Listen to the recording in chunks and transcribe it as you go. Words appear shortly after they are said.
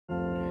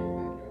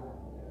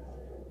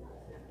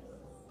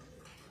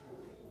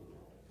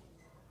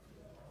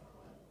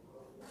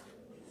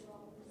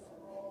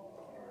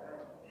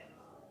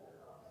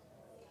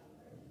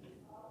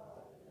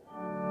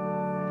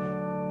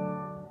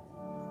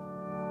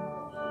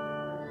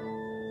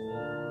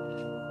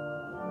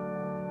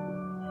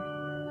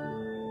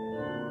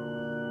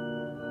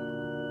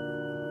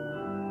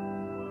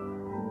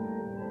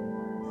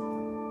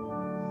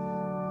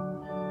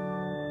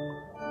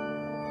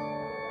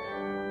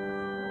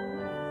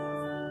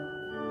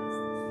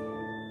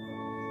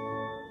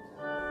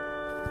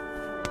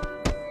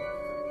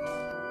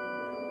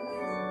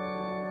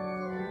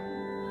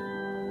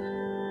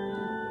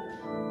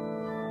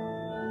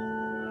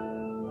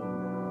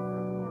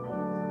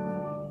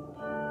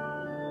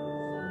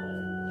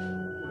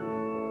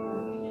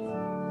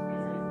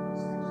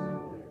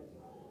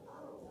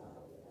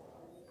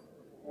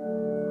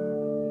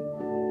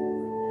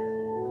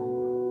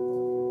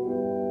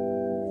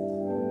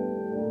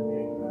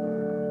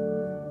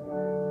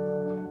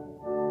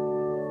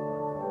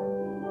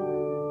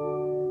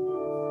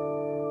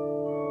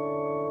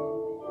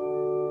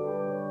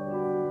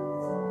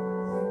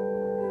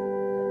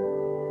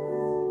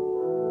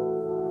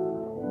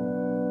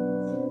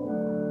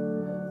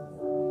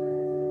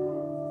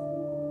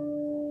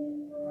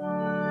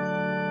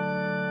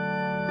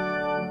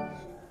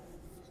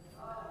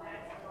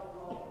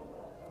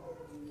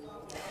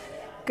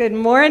Good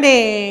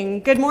morning.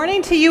 Good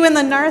morning to you in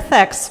the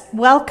narthex.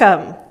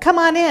 Welcome. Come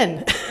on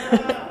in.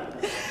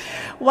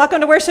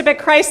 Welcome to worship at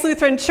Christ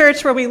Lutheran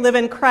Church, where we live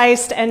in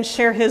Christ and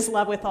share his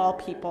love with all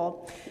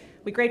people.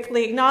 We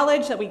gratefully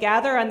acknowledge that we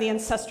gather on the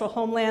ancestral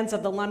homelands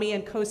of the Lummi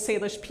and Coast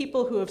Salish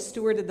people who have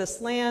stewarded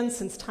this land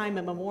since time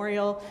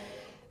immemorial,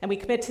 and we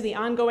commit to the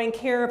ongoing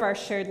care of our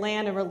shared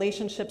land and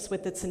relationships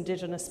with its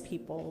indigenous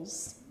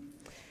peoples.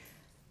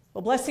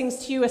 Well,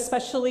 blessings to you,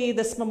 especially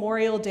this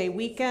Memorial Day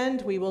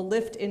weekend. We will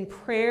lift in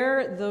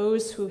prayer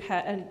those who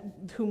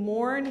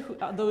mourn,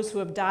 those who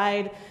have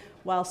died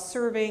while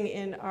serving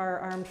in our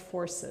armed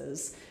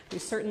forces. We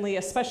certainly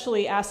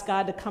especially ask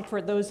God to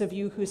comfort those of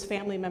you whose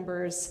family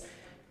members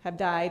have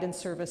died in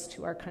service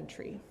to our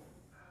country.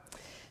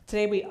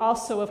 Today we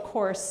also, of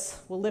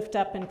course, will lift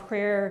up in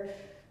prayer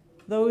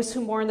those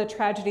who mourn the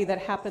tragedy that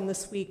happened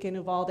this week in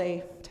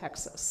Uvalde,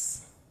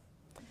 Texas.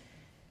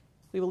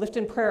 We will lift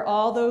in prayer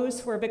all those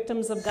who are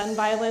victims of gun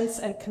violence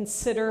and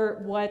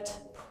consider what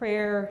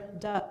prayer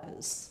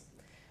does.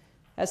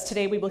 As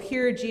today we will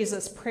hear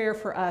Jesus' prayer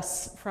for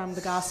us from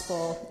the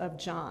Gospel of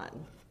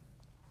John.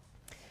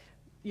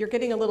 You're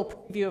getting a little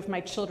preview of my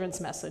children's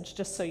message,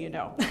 just so you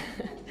know.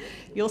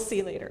 You'll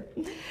see later.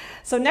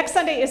 So next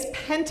Sunday is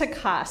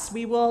Pentecost.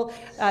 We will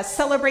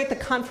celebrate the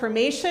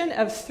confirmation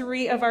of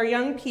 3 of our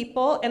young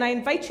people, and I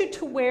invite you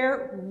to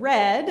wear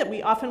red.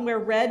 We often wear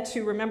red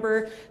to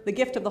remember the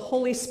gift of the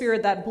Holy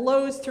Spirit that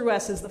blows through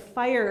us as the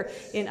fire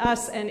in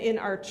us and in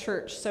our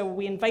church. So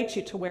we invite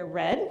you to wear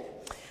red.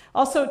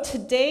 Also,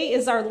 today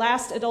is our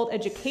last adult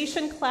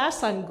education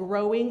class on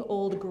growing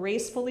old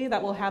gracefully.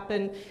 That will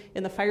happen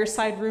in the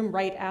fireside room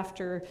right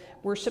after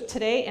worship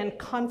today. And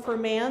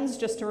confirmands,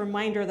 just a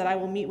reminder that I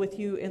will meet with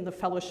you in the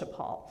fellowship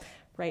hall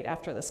right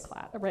after this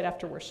class, right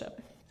after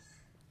worship.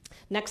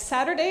 Next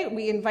Saturday,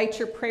 we invite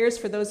your prayers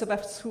for those of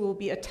us who will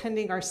be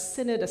attending our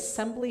Synod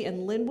Assembly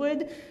in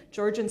Linwood.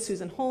 George and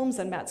Susan Holmes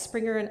and Matt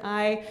Springer and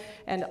I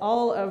and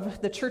all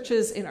of the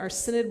churches in our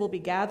Synod will be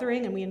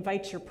gathering, and we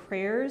invite your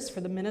prayers for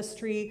the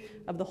ministry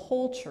of the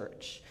whole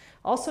church.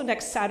 Also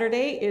next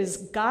Saturday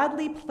is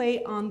Godly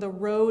Play on the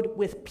Road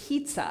with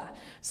Pizza.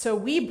 So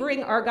we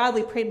bring our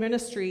Godly Play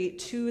ministry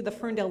to the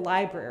Ferndale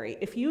Library.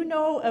 If you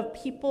know of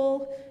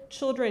people,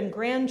 children,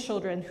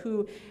 grandchildren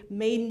who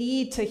may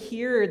need to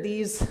hear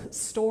these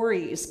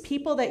stories,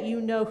 people that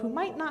you know who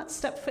might not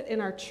step foot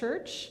in our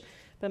church,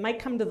 but might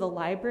come to the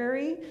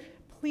library,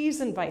 please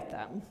invite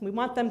them. We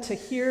want them to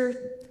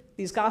hear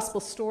these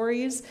gospel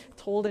stories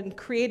told in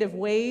creative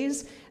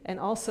ways, and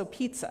also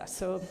pizza,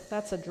 so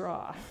that's a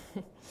draw.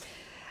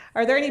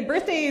 Are there any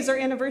birthdays or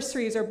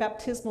anniversaries or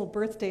baptismal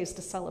birthdays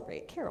to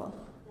celebrate? Carol.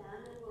 Donna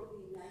will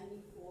be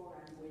 94 on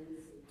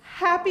Wednesday.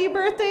 Happy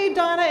birthday,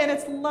 Donna, and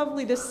it's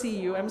lovely to see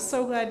you. I'm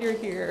so glad you're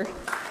here.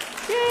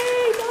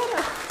 Yay,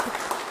 Donna.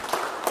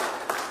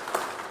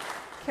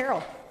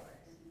 Carol.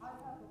 I have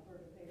a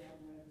birthday on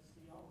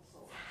Wednesday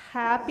also.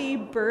 Happy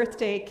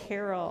birthday,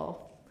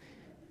 Carol.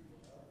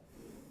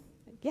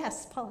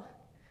 Yes, Paula.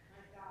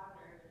 My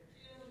daughter,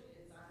 June,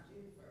 is on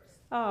June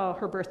 1st. Oh,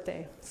 her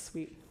birthday.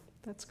 Sweet.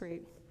 That's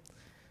great.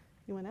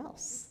 Anyone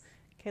else?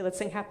 Okay, let's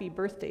sing happy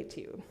birthday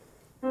to you.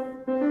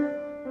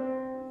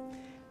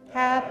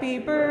 Happy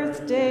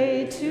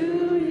birthday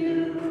to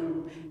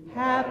you.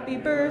 Happy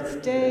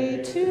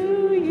birthday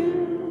to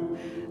you.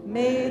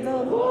 May the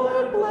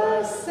Lord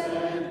bless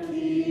and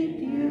keep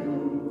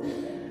you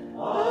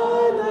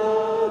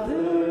another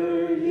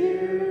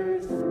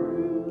year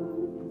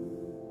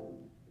through.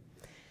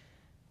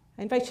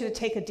 I invite you to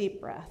take a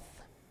deep breath,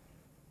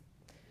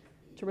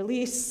 to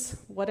release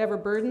whatever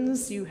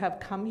burdens you have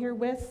come here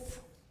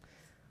with,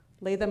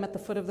 lay them at the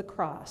foot of the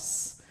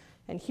cross,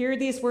 and hear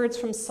these words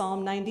from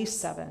Psalm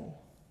 97.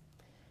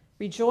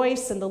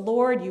 Rejoice in the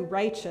Lord, you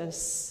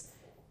righteous,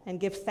 and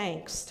give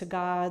thanks to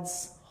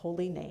God's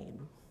holy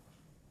name.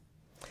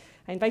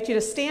 I invite you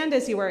to stand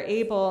as you are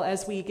able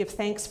as we give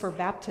thanks for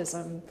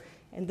baptism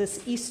in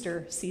this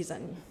Easter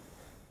season.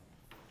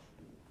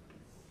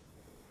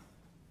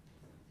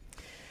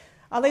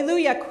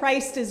 Alleluia,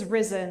 Christ is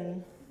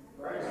risen.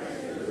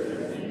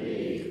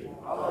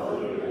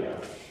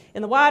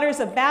 In the waters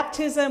of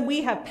baptism,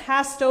 we have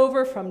passed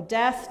over from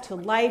death to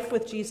life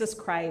with Jesus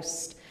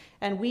Christ,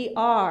 and we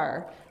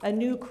are a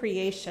new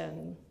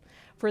creation.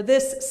 For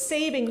this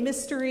saving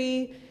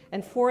mystery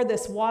and for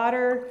this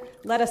water,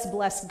 let us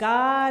bless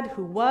God,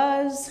 who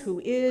was,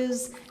 who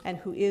is, and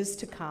who is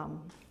to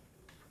come.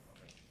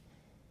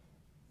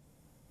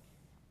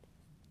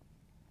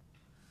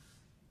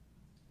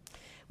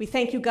 We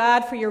thank you,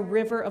 God, for your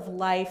river of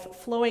life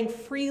flowing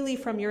freely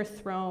from your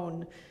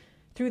throne,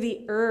 through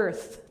the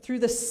earth, through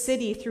the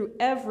city, through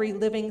every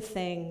living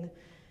thing.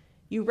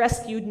 You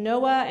rescued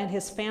Noah and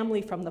his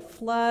family from the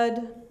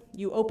flood.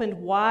 You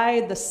opened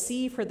wide the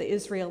sea for the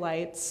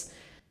Israelites.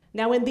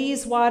 Now in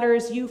these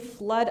waters you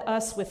flood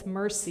us with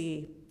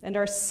mercy, and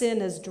our sin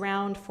is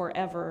drowned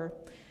forever.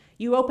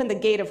 You open the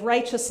gate of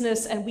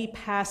righteousness, and we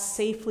pass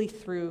safely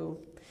through.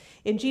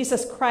 In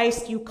Jesus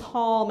Christ you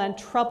calm and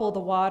trouble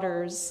the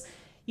waters.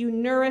 You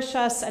nourish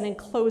us and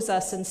enclose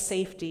us in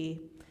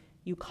safety.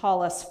 You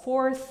call us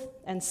forth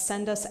and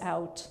send us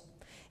out.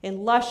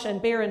 In lush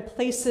and barren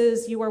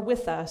places, you are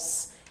with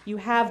us. You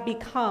have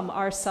become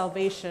our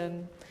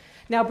salvation.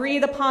 Now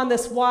breathe upon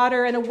this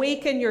water and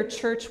awaken your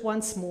church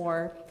once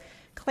more.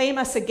 Claim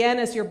us again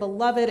as your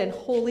beloved and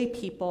holy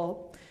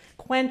people.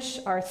 Quench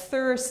our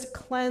thirst,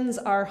 cleanse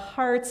our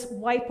hearts,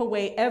 wipe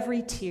away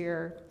every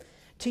tear.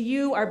 To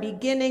you, our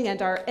beginning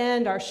and our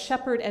end, our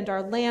shepherd and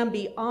our lamb,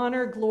 be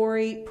honor,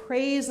 glory,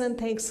 praise, and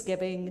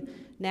thanksgiving,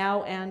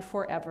 now and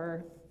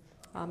forever.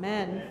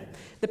 Amen.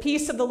 The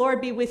peace of the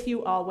Lord be with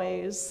you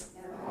always.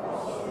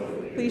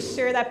 Please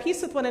share that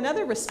peace with one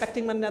another,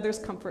 respecting one another's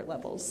comfort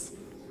levels.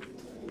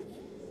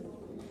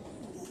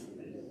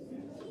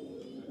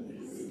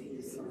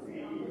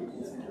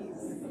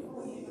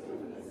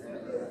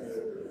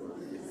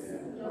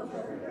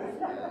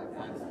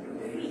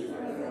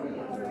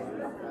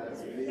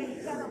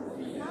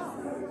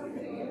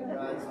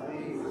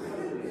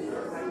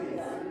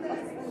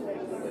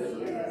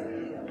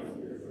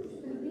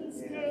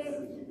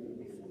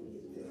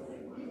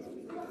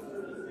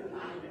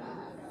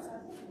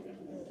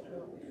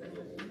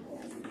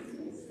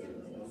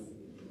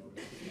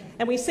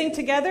 And we sing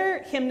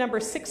together hymn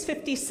number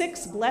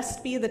 656,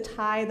 Blessed Be the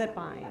Tie That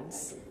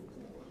Binds.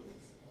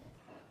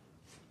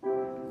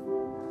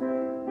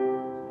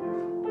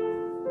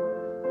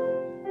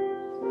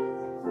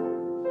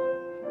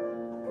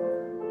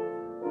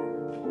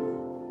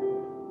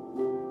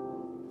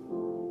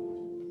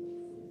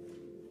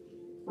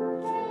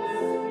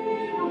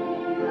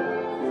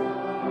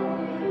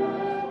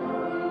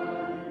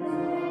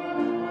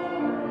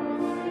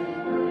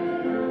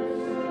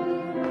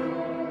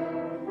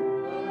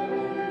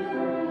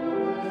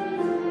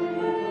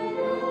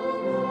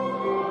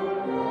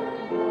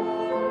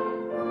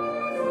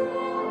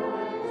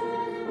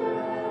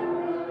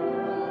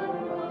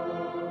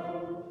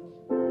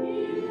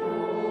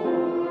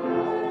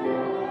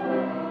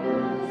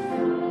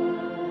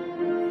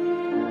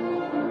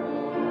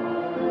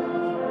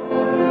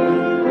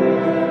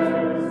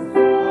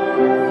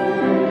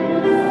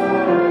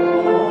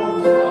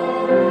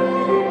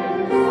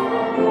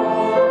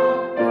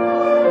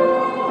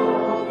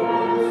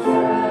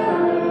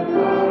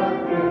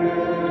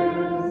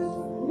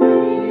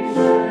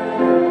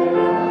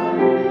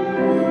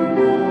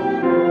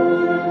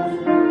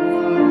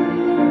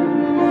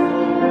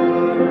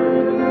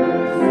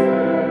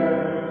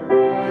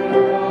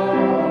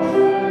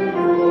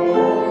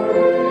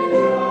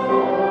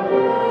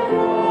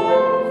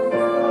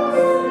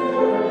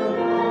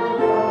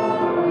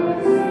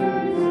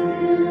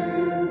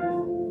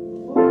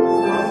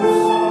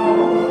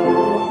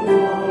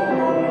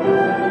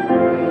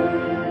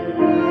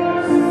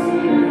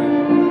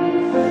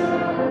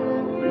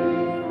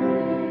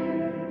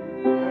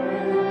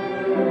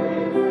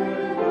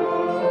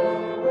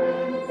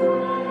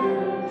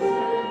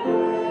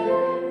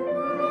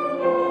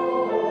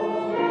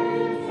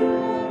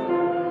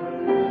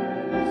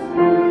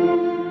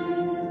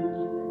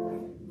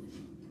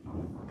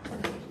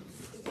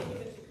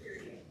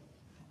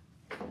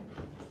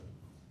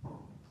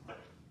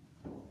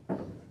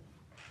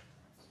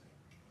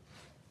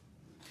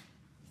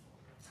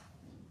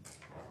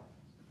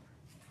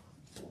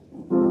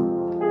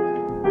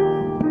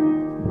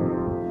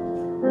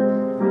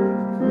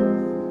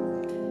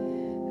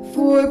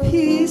 For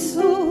peace,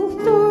 O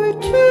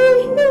Lord, to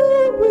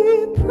you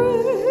we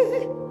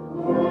pray.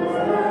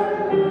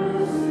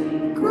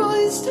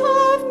 Christ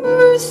have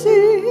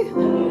mercy.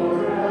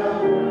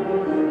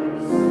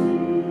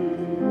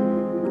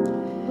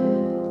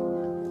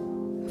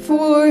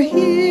 For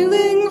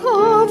healing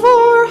of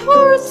our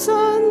hearts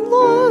and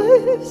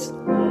lives.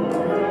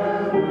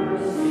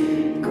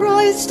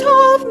 Christ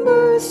have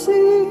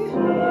mercy.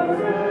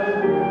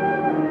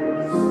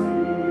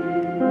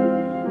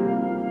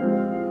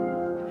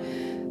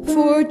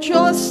 For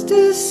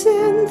justice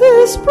in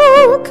this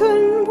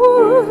broken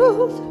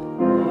world,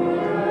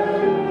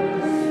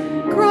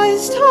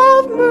 Christ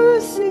have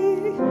mercy.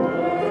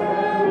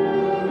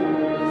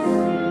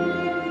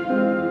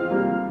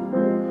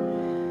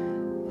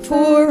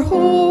 For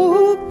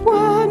hope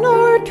when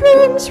our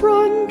dreams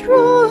run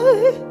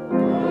dry,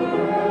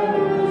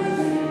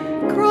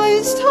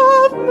 Christ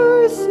have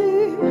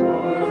mercy.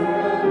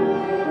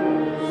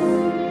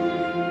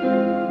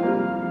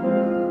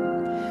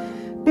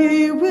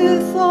 Be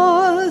with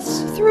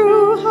us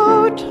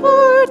throughout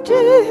our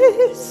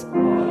days.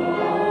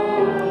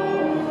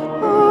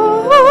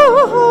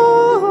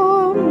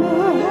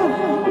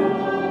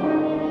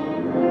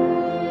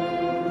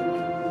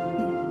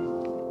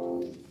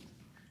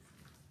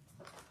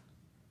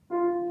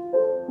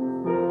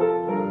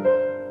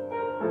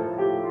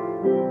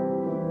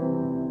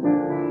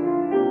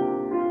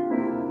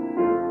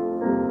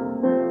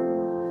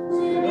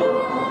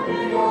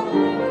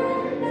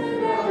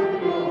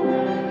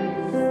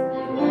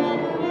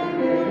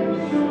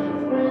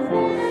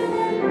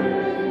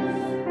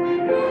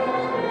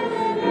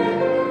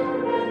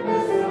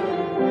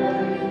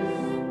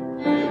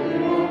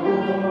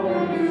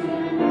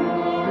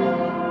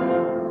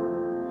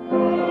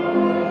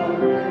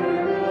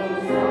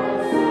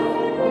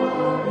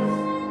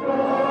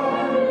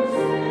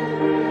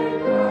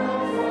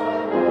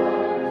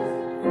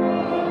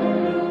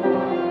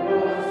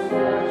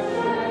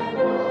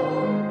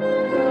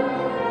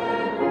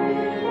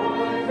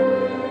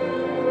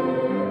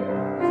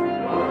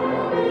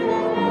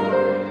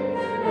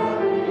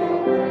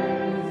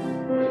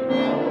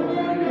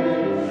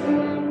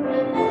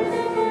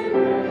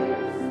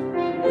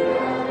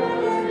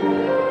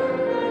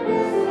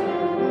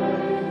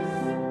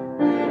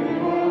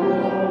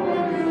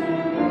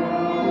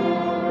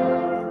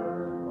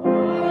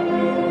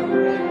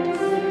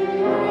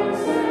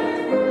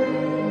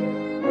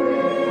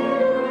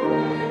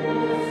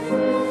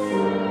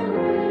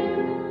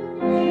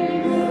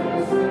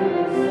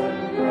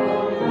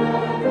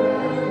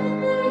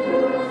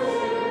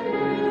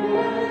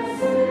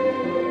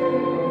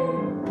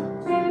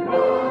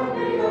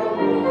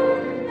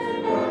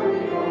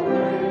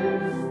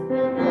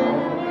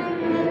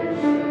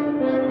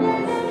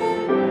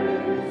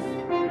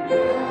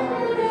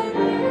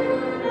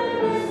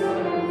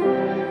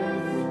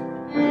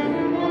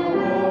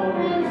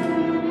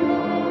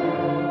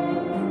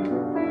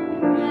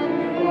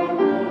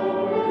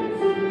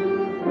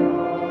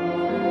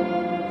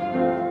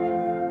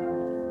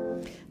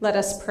 Let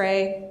us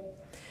pray.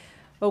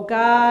 O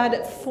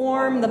God,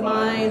 form the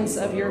minds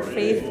of your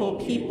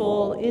faithful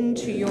people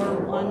into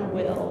your one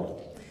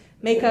will.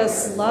 Make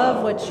us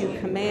love what you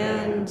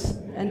command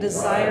and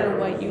desire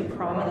what you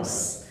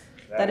promise,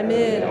 that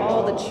amid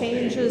all the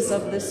changes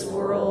of this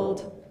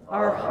world,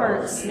 our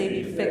hearts may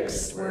be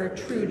fixed where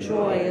true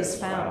joy is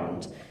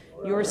found.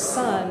 Your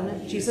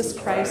Son, Jesus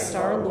Christ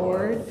our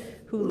Lord,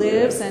 who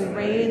lives and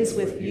reigns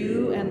with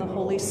you and the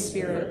Holy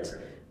Spirit,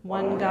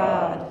 one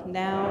God,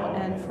 now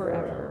and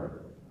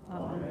forever.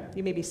 Amen.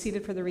 You may be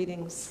seated for the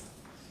readings.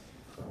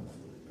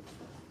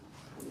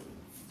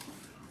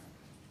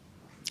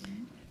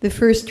 The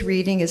first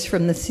reading is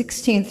from the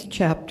 16th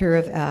chapter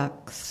of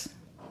Acts.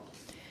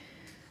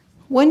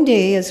 One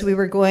day, as we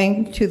were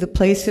going to the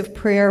place of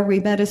prayer, we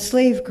met a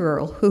slave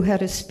girl who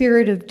had a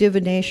spirit of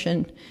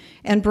divination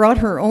and brought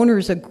her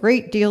owners a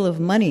great deal of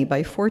money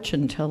by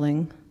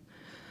fortune-telling.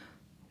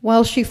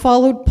 While she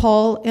followed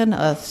Paul and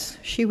us,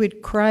 she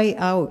would cry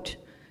out,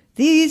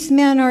 "These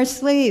men are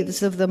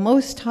slaves of the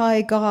Most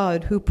High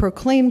God who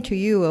proclaim to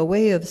you a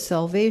way of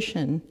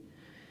salvation."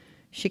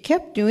 She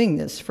kept doing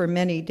this for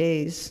many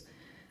days,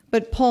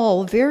 but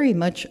Paul, very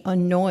much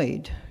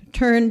annoyed,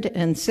 turned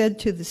and said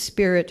to the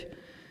spirit,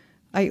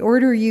 "I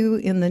order you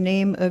in the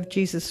name of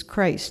Jesus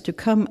Christ to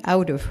come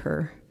out of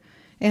her."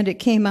 And it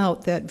came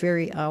out that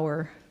very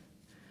hour.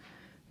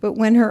 But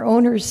when her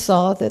owners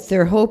saw that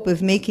their hope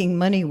of making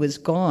money was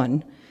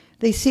gone,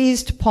 they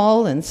seized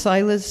Paul and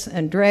Silas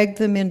and dragged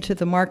them into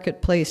the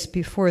marketplace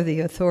before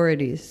the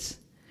authorities.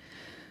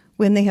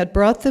 When they had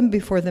brought them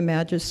before the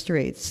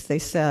magistrates, they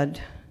said,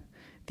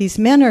 "These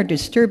men are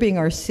disturbing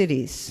our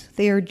cities.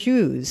 They are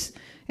Jews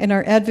and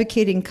are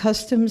advocating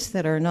customs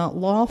that are not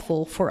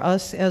lawful for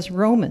us as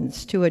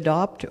Romans to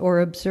adopt or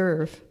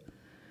observe."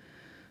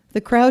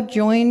 The crowd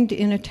joined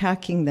in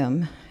attacking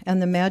them, and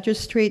the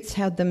magistrates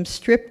had them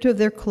stripped of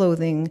their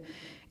clothing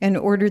and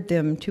ordered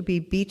them to be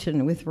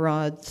beaten with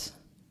rods.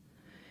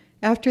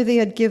 After they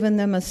had given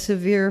them a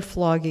severe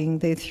flogging,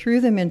 they threw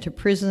them into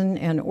prison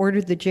and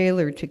ordered the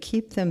jailer to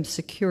keep them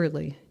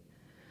securely.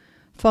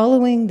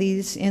 Following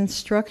these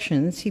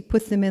instructions, he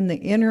put them in the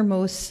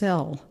innermost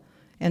cell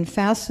and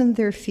fastened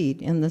their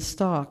feet in the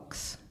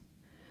stocks.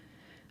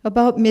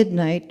 About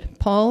midnight,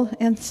 Paul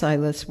and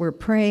Silas were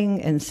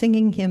praying and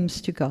singing hymns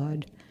to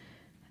God,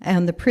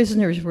 and the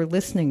prisoners were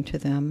listening to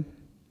them.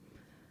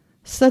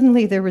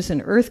 Suddenly there was an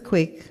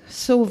earthquake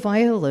so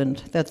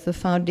violent that the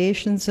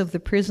foundations of the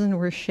prison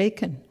were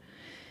shaken,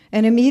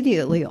 and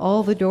immediately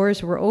all the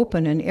doors were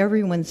open and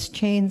everyone's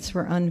chains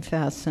were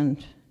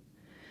unfastened.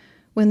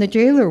 When the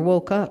jailer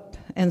woke up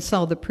and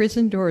saw the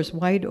prison doors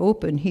wide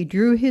open, he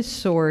drew his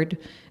sword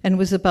and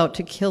was about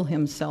to kill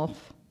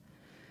himself,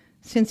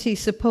 since he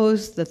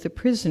supposed that the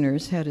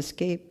prisoners had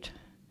escaped.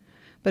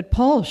 But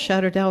Paul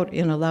shouted out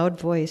in a loud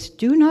voice,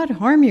 "Do not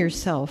harm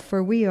yourself,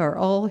 for we are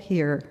all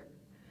here."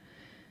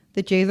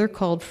 The jailer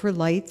called for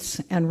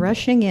lights, and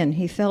rushing in,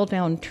 he fell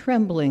down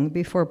trembling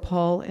before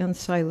Paul and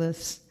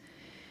Silas.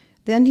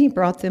 Then he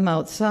brought them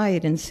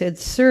outside and said,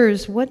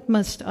 "Sirs, what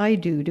must I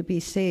do to be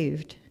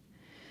saved?"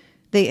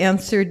 They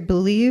answered,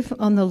 "Believe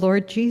on the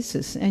Lord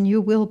Jesus, and you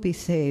will be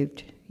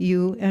saved,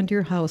 you and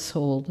your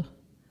household."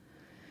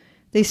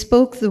 They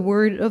spoke the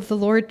word of the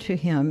Lord to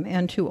him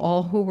and to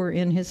all who were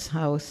in his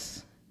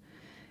house.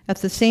 At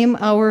the same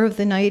hour of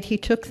the night, he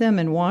took them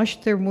and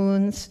washed their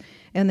wounds,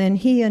 and then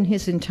he and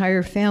his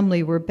entire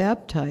family were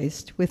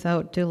baptized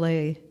without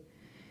delay.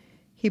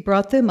 He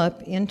brought them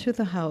up into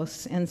the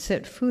house and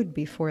set food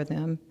before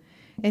them,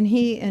 and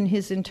he and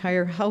his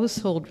entire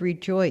household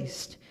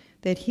rejoiced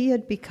that he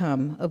had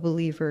become a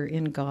believer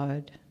in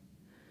God.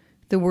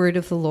 The word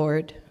of the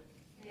Lord.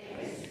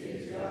 Thanks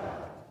be to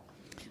God.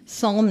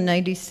 Psalm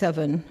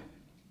 97.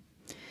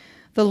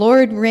 The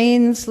Lord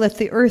reigns, let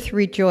the earth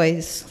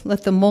rejoice,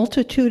 let the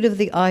multitude of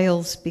the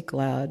isles be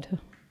glad.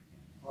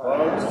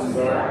 Clouds and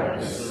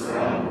darkness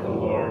surround the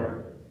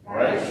Lord.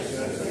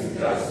 Righteousness and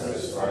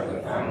justice are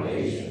the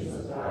foundations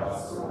of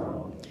God's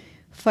throne.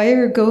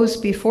 Fire goes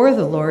before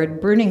the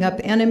Lord, burning up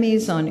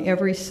enemies on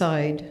every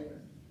side.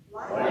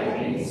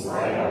 Lightnings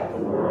light up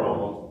the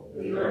world.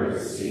 The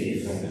earth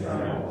sees and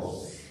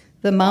trembles.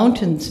 The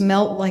mountains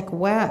melt like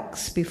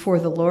wax before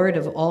the Lord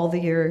of all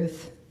the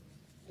earth.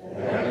 The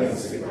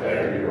heavens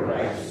declare your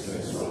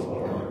righteousness, O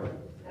Lord,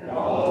 and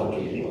all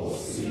people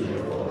see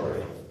your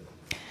glory.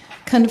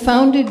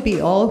 Confounded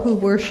be all who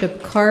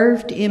worship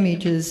carved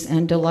images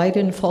and delight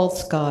in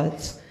false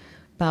gods.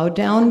 Bow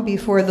down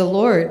before the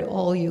Lord,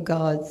 all you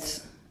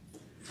gods.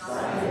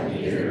 Zion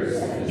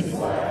hears and is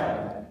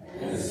glad,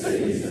 and the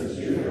cities of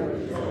Judah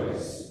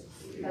rejoice,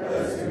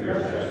 because of your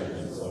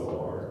judgments, O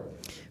Lord.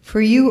 For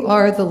you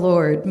are the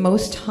Lord,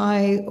 most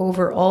high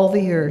over all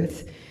the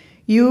earth.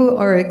 You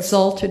are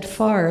exalted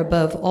far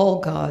above all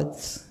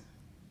gods.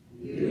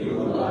 You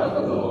who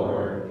love the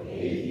Lord,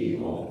 hate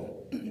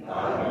evil.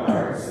 God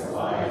guards the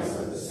lives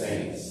of the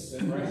saints,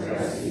 and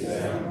rescues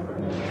them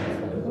from the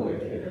hand of the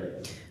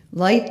wicked.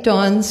 Light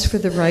dawns for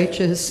the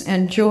righteous,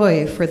 and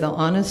joy for the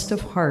honest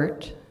of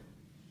heart.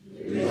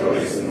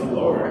 Rejoice in the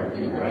Lord,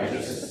 you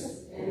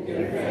righteous, and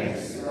give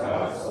thanks to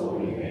God's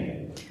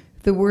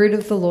The word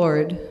of the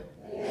Lord.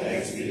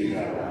 Thanks be to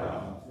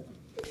God.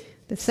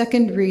 The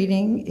second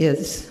reading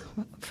is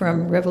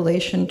from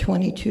Revelation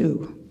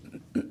 22.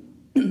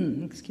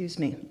 Excuse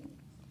me.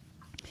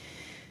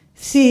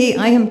 See,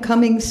 I am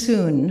coming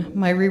soon.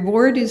 My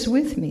reward is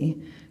with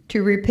me,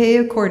 to repay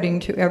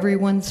according to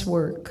everyone's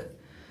work.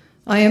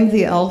 I am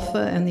the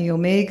Alpha and the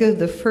Omega,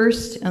 the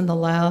first and the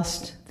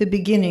last, the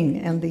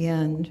beginning and the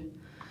end.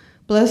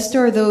 Blessed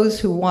are those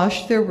who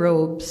wash their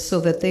robes, so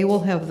that they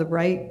will have the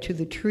right to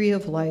the tree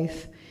of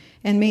life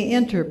and may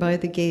enter by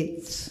the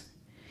gates.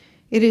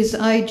 It is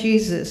I,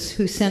 Jesus,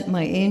 who sent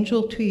my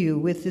angel to you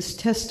with this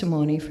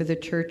testimony for the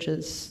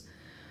churches.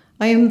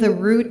 I am the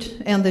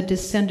root and the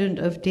descendant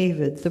of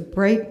David, the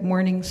bright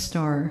morning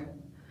star.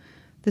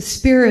 The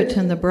Spirit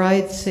and the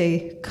bride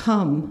say,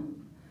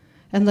 "Come,"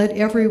 and let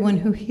everyone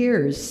who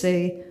hears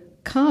say,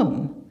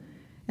 "Come,"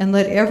 and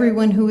let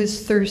everyone who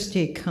is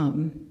thirsty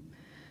come.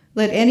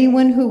 Let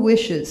anyone who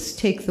wishes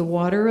take the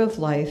water of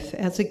life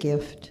as a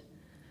gift.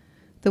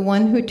 The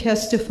one who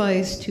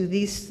testifies to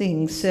these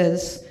things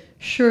says,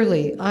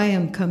 "Surely I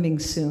am coming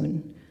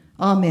soon."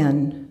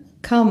 Amen.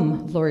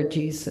 Come, Lord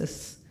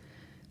Jesus.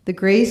 The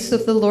grace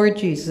of the Lord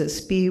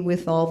Jesus be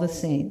with all the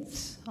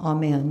saints.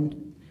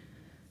 Amen.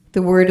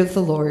 The word of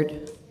the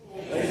Lord.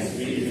 Thanks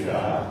be to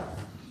God.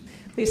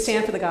 Please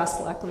stand for the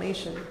gospel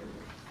acclamation.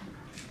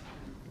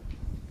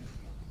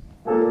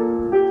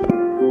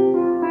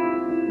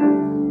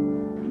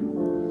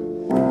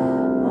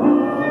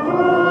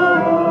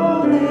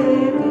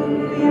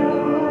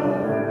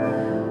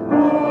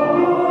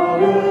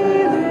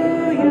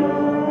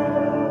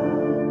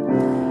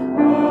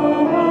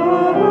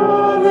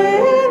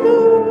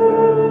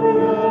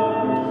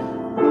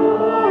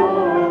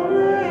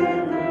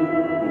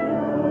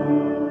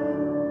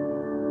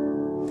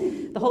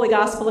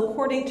 Gospel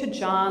according to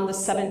John, the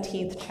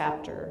 17th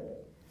chapter.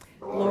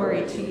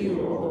 Glory to you,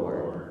 O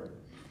Lord.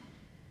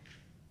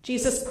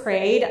 Jesus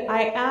prayed,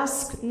 "I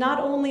ask not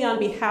only on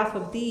behalf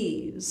of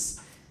these,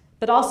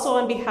 but also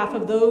on behalf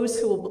of those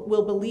who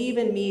will believe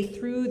in me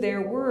through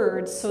their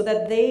words, so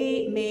that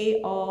they may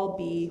all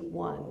be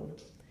one.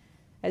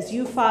 As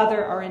you,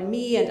 Father, are in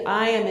me and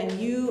I am in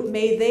you,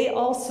 may they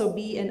also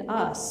be in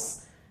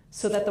us,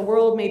 so that the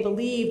world may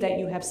believe that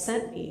you have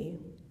sent me.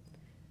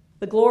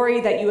 The glory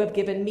that you have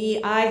given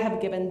me, I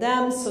have given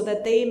them, so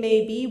that they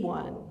may be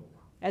one.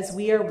 As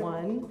we are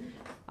one,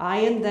 I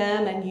and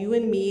them and you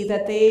and me,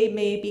 that they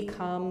may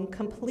become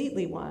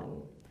completely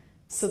one,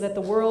 so that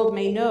the world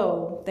may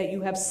know that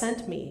you have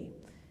sent me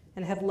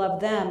and have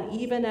loved them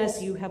even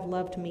as you have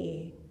loved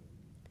me.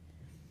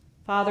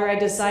 Father, I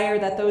desire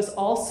that those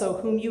also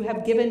whom you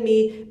have given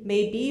me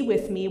may be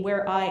with me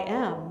where I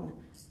am,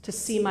 to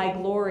see my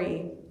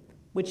glory,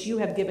 which you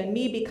have given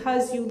me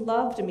because you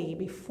loved me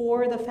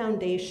before the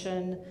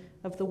foundation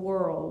of the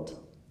world.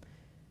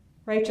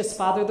 Righteous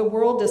Father, the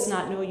world does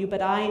not know you,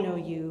 but I know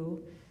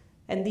you,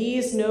 and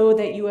these know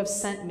that you have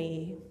sent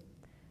me.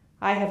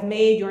 I have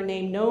made your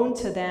name known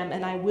to them,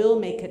 and I will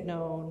make it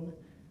known,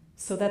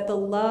 so that the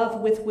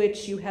love with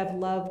which you have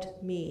loved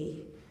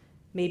me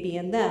may be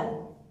in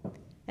them,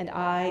 and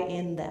I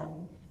in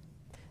them.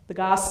 The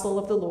gospel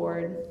of the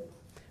Lord.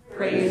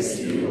 Praise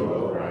to you,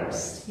 O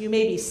Christ. You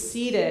may be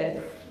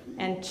seated.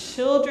 And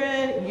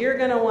children, you're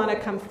going to want to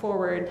come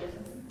forward.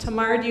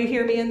 Tamar, do you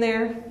hear me in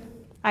there?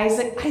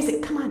 Isaac,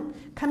 come on.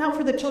 Come out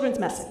for the children's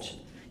message.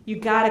 You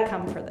got to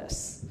come for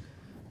this.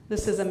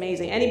 This is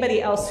amazing.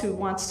 Anybody else who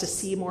wants to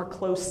see more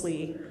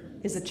closely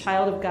is a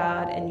child of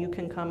God, and you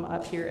can come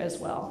up here as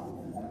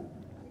well.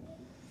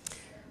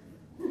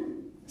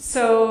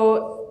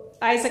 So,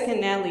 Isaac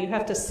and Natalie, you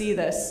have to see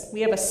this.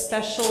 We have a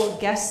special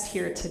guest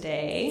here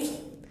today.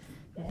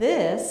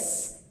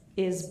 This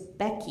is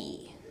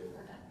Becky.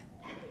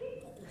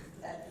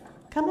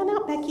 Come on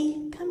out,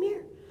 Becky. Come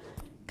here.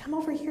 Come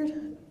over here.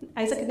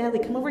 Isaac and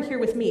Natalie, come over here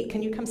with me.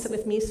 Can you come sit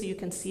with me so you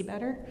can see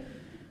better?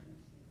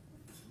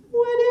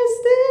 What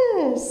is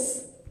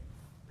this?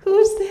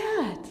 Who's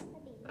that?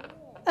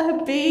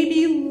 A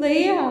baby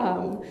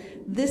lamb.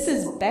 This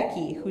is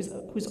Becky,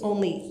 who's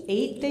only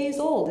 8 days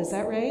old. Is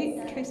that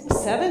right, Tracy?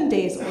 7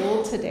 days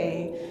old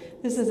today.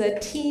 This is a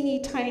teeny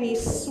tiny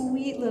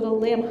sweet little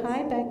lamb.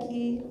 Hi,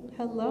 Becky.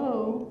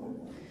 Hello.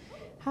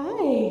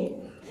 Hi.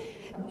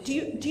 Do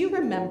you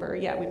remember,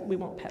 we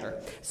won't pet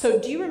her. So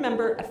do you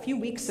remember a few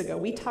weeks ago,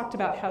 we talked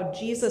about how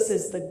Jesus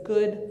is the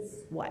good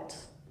what?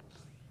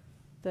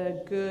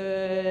 The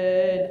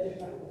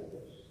good,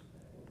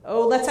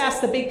 let's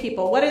ask the big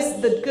people. What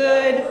is the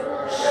good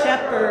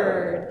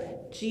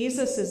shepherd?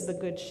 Jesus is the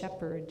good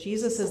shepherd.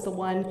 Jesus is the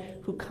one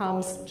who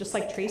comes, just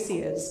like Tracy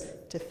is,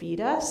 to feed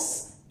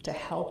us, to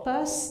help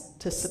us,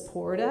 to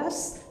support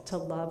us, to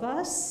love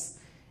us.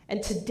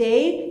 And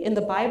today in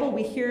the Bible,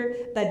 we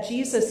hear that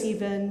Jesus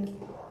even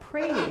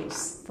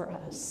prays for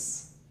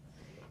us.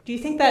 Do you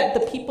think that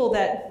the people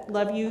that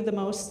love you the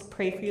most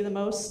pray for you the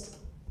most?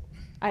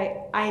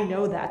 I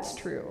know that's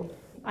true.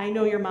 I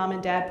know your mom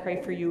and dad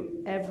pray for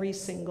you every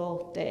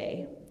single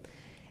day.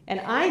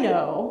 And I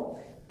know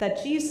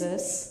that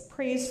Jesus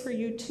prays for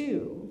you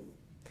too.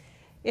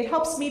 It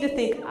helps me to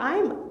think I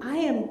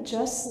am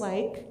just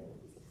like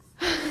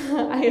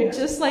I am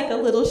just like a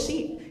little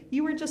sheep.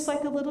 You are just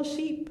like a little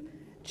sheep.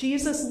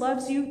 Jesus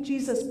loves you.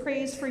 Jesus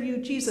prays for you.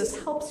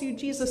 Jesus helps you.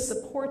 Jesus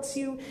supports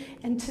you.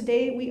 And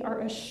today we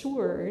are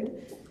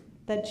assured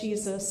that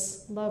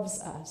Jesus loves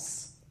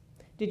us.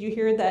 Did you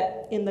hear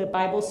that in the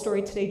Bible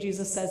story today?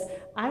 Jesus says,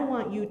 I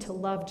want you to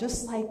love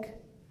just like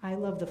I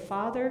love the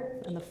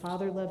Father and the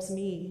Father loves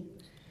me.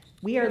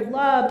 We are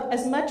loved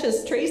as much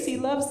as Tracy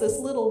loves this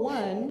little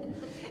one.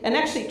 And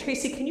actually,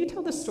 Tracy, can you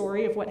tell the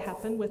story of what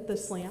happened with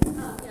this lamb?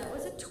 Yeah, it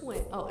was a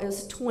twin. Oh, it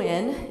was a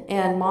twin,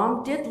 and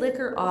Mom did lick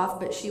her off,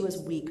 but she was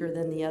weaker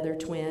than the other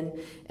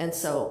twin, and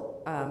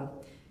so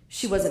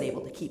she wasn't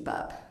able to keep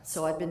up.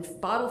 So I've been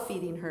bottle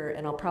feeding her,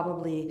 and I'll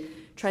probably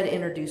try to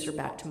introduce her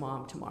back to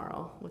Mom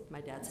tomorrow with my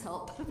dad's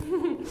help.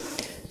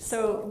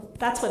 So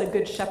that's what a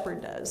good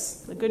shepherd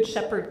does. The good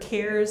shepherd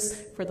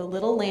cares for the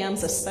little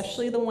lambs,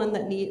 especially the ones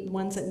that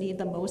need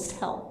the most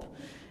help.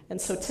 And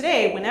so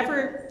today,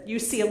 whenever you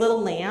see a little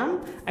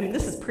lamb, I mean,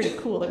 this is pretty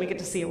cool that we get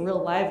to see a real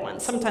live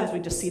one. Sometimes we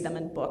just see them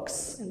in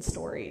books and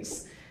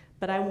stories.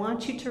 But I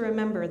want you to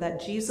remember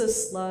that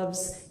Jesus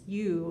loves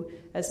you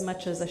as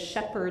much as a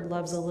shepherd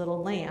loves a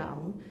little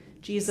lamb.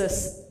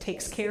 Jesus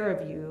takes care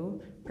of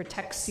you,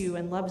 protects you,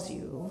 and loves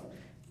you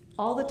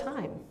all the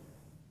time.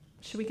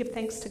 Should we give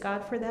thanks to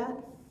God for that?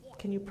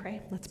 Can you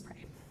pray? Let's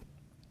pray.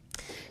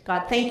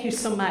 God, thank you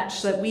so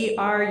much that we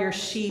are your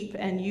sheep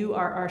and you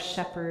are our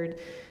shepherd.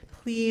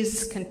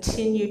 Please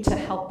continue to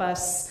help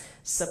us,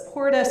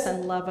 support us,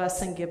 and love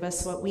us, and give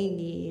us what we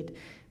need.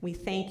 We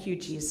thank you,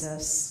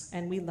 Jesus,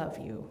 and we love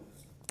you.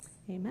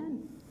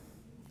 Amen.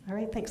 All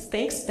right, thanks.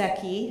 Thanks,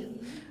 Becky.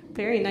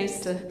 Very nice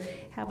to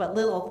have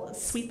a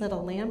sweet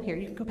little lamb here.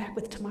 You can go back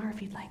with Tamar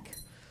if you'd like.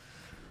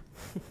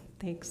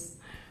 Thanks.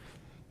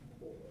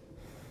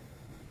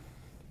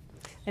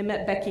 I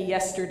met Becky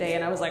yesterday,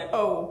 and I was like,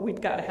 oh, we've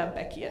got to have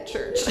Becky at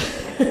church.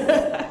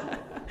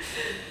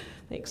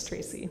 Thanks,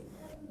 Tracy.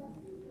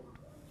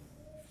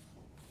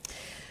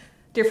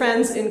 Dear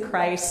friends in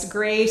Christ,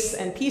 grace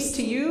and peace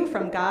to you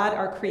from God,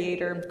 our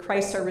Creator,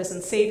 Christ, our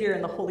risen Savior,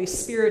 and the Holy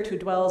Spirit who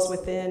dwells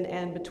within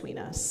and between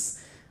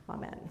us.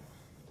 Amen.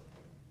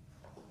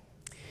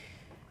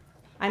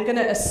 I'm going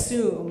to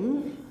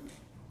assume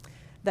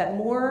that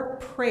more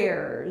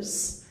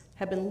prayers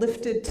have been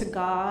lifted to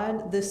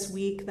God this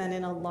week than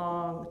in a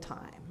long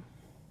time.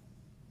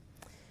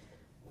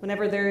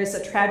 Whenever there is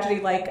a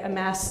tragedy like a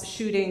mass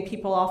shooting,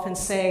 people often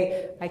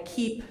say, I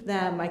keep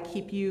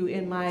you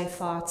in my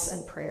thoughts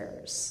and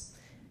prayers.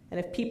 And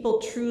if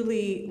people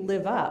truly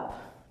live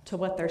up to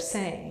what they're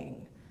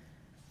saying,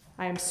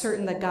 I am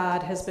certain that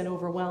God has been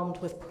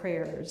overwhelmed with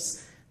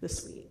prayers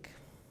this week.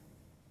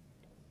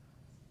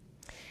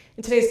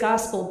 In today's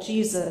gospel,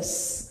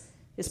 Jesus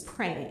is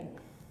praying.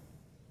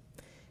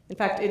 In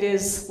fact, it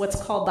is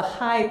what's called the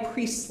high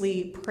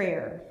priestly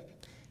prayer,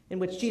 in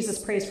which Jesus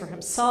prays for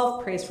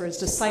himself, prays for his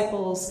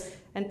disciples,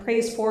 and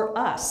prays for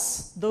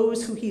us,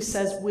 those who he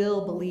says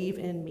will believe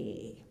in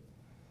me.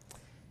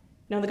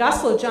 Now, in the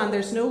Gospel of John,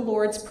 there's no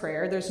Lord's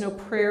Prayer. There's no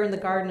prayer in the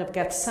Garden of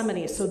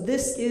Gethsemane. So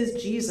this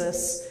is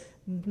Jesus'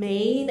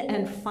 main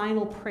and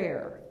final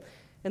prayer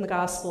in the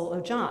Gospel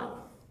of John.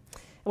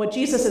 And what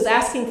Jesus is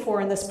asking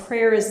for in this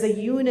prayer is the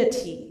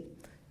unity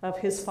of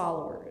his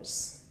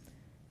followers.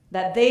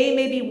 That they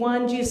may be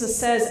one, Jesus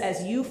says,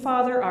 as you,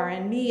 Father, are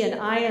in me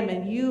and I am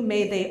in you,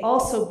 may they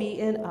also be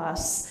in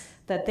us,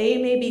 that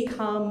they may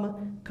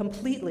become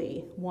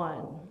completely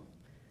one,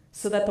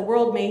 so that the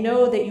world may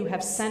know that you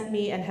have sent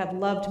me and have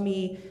loved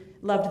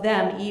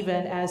them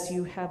even as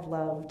you have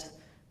loved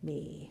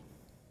me.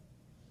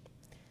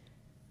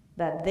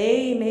 That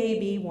they may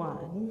be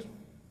one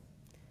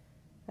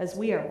as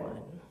we are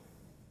one.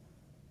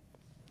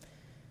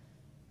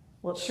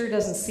 Well, it sure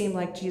doesn't seem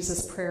like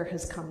Jesus' prayer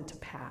has come to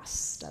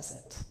pass, does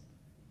it?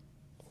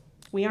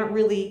 We aren't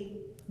really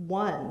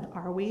one,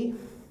 are we?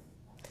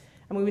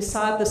 I mean, we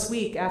saw it this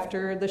week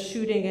after the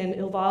shooting in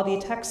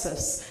Uvalde,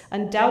 Texas.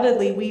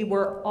 Undoubtedly, we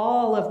were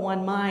all of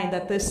one mind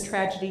that this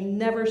tragedy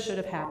never should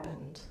have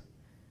happened.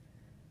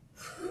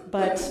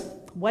 But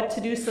what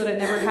to do so that it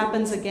never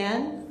happens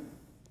again?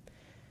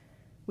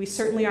 We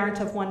certainly aren't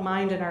of one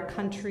mind in our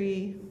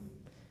country,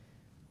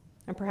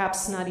 and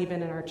perhaps not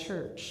even in our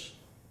church.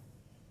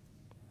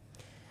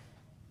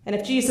 And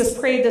if Jesus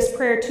prayed this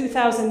prayer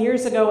 2,000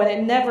 years ago and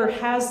it never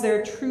has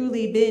there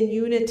truly been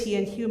unity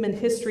in human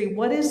history,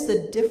 what is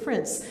the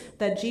difference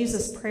that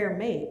Jesus' prayer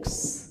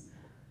makes?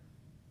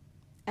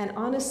 And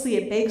honestly,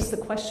 it begs the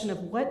question of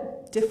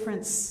what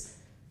difference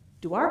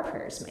do our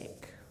prayers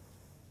make?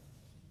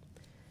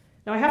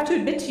 Now, I have to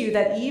admit to you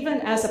that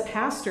even as a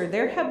pastor,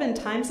 there have been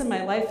times in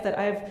my life that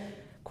I've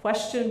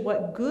questioned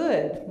what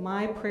good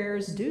my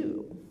prayers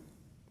do.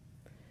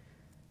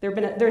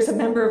 There's a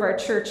member of our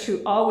church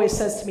who always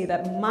says to me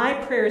that my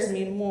prayers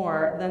mean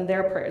more than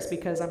their prayers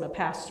because I'm a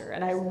pastor,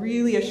 and I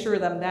really assure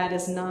them that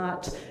is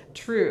not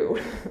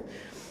true.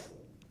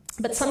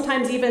 But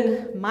sometimes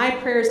even my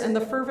prayers and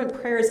the fervent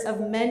prayers of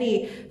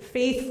many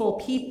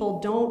faithful people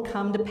don't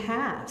come to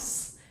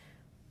pass.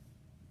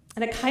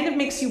 And it kind of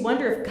makes you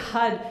wonder if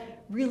God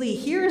really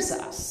hears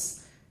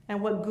us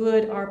and what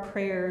good our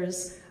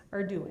prayers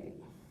are doing.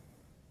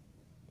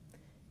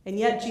 And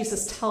yet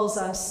Jesus tells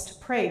us to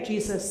pray.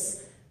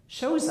 Jesus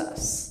shows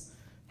us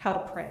how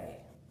to pray.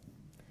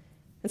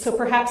 And so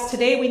perhaps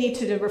today we need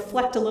to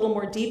reflect a little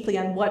more deeply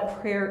on what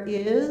prayer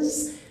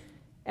is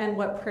and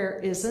what prayer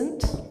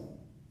isn't,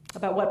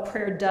 about what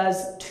prayer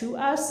does to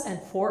us and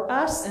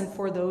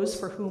for those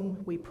for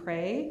whom we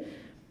pray,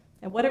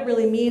 and what it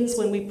really means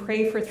when we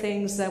pray for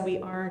things that we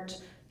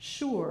aren't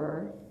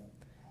sure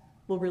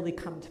will really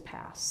come to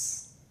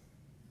pass.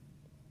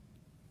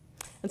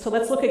 And so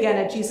let's look again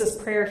at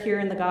Jesus' prayer here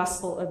in the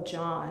Gospel of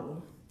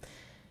John. Do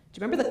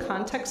you remember the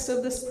context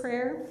of this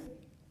prayer?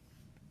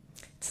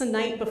 It's the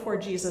night before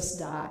Jesus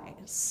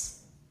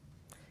dies.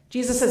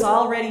 Jesus has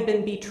already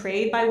been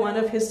betrayed by one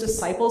of his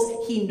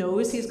disciples. He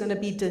knows he's going to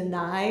be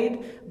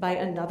denied by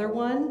another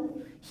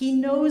one. He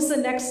knows the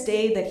next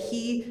day that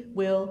he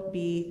will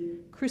be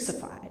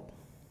crucified.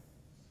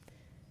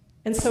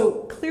 And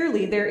so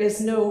clearly there is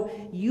no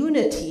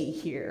unity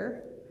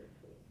here.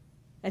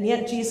 And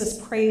yet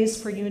Jesus prays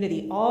for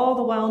unity, all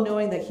the while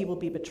knowing that he will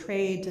be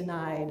betrayed,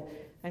 denied,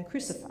 and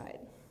crucified.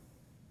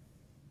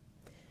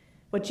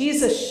 What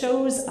Jesus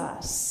shows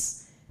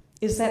us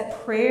is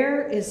that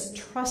prayer is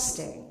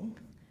trusting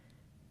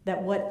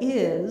that what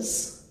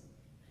is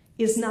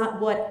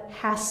not what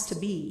has to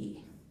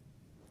be.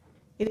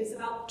 It is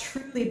about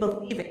truly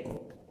believing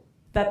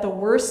that the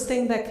worst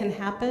thing that can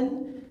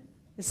happen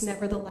is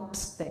never the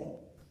last thing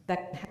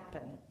that can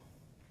happen.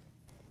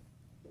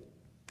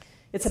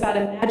 It's about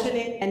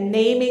imagining and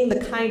naming the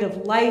kind of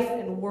life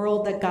and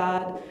world that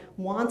God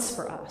wants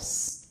for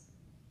us.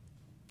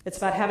 It's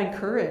about having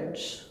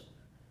courage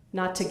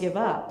not to give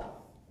up,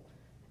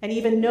 and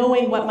even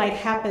knowing what might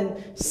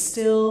happen,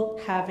 still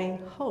having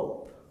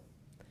hope.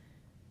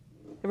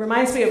 It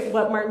reminds me of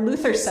what Martin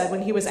Luther said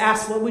when he was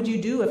asked, what would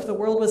you do if the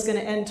world was going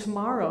to end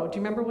tomorrow? Do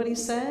you remember what he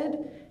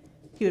said?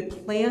 He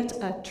would plant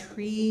a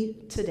tree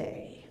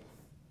today.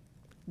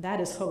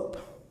 That is hope.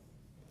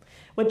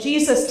 What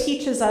Jesus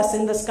teaches us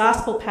in this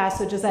gospel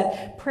passage is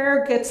that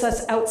prayer gets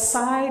us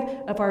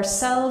outside of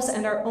ourselves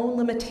and our own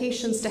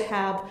limitations to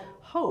have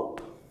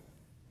hope.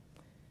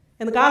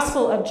 In the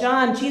Gospel of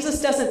John,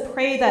 Jesus doesn't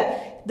pray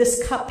that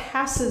this cup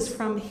passes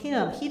from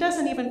him. He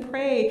doesn't even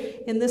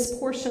pray in this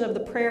portion of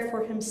the prayer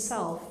for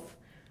himself,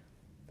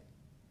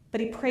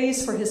 but he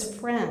prays for his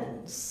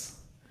friends.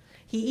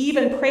 He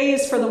even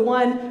prays for the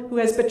one who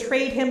has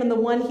betrayed him and the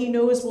one he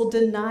knows will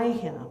deny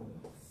him.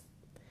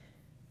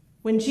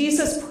 When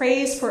Jesus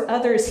prays for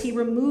others, he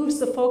removes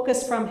the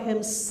focus from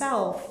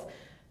himself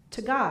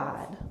to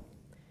God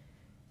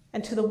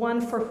and to the one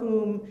for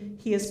whom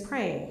he is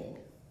praying.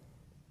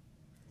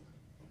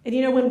 And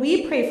you know, when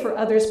we pray for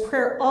others,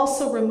 prayer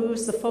also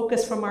removes the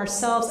focus from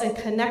ourselves and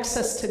connects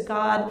us to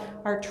God,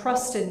 our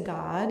trust in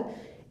God,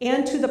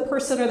 and to the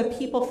person or the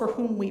people for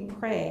whom we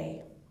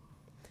pray.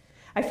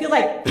 I feel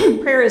like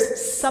prayer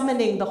is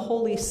summoning the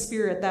Holy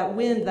Spirit, that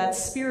wind, that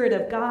Spirit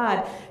of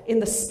God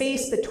in the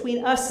space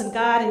between us and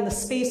God, in the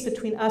space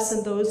between us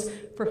and those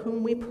for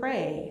whom we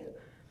pray.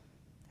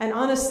 And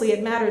honestly,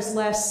 it matters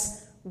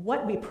less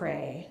what we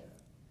pray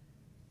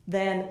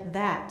than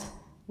that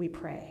we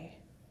pray.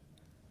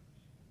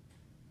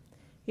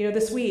 You know,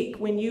 this week,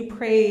 when you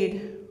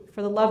prayed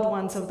for the loved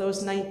ones of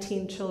those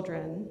 19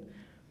 children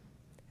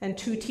and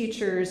 2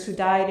 teachers who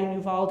died in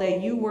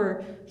Uvalde, you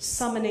were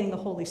summoning the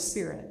Holy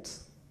Spirit.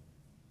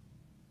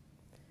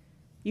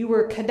 You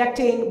were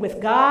connecting with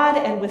God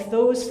and with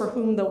those for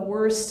whom the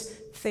worst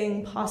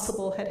thing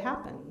possible had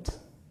happened.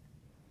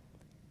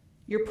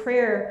 Your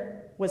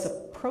prayer was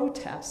a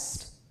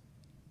protest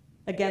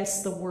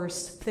against the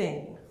worst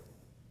thing.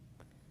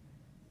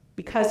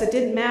 Because it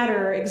didn't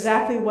matter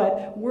exactly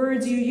what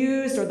words you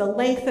used or the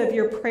length of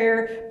your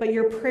prayer, but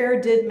your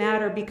prayer did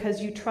matter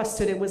because you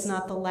trusted it was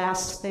not the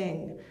last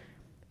thing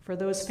for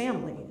those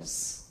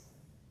families.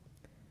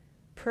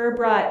 Prayer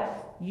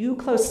brought you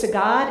close to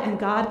God and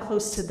God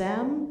close to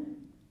them,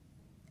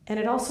 and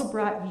it also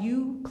brought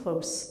you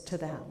close to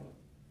them.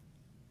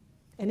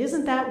 And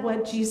isn't that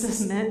what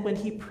Jesus meant when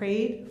he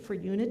prayed for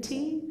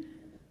unity?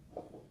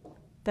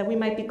 That we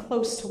might be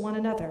close to one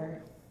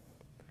another.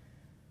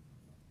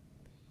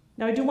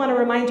 Now, I do want to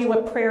remind you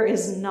what prayer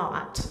is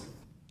not.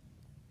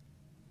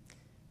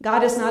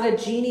 God is not a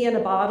genie in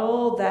a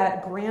bottle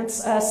that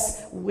grants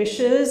us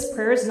wishes.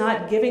 Prayer is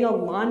not giving a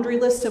laundry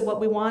list of what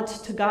we want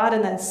to God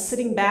and then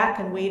sitting back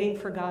and waiting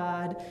for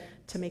God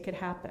to make it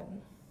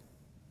happen.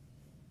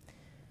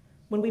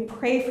 When we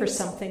pray for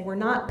something, we're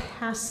not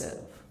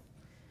passive.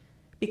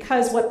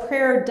 Because what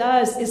prayer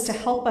does is to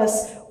help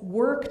us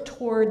work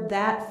toward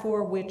that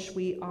for which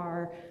we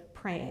are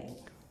praying.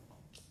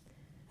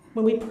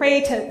 When we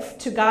pray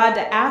to God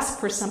to ask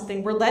for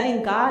something, we're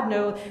letting God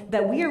know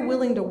that we are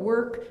willing to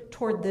work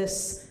toward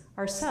this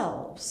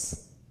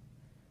ourselves.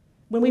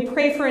 When we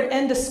pray for an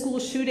end to school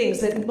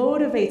shootings, it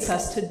motivates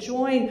us to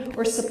join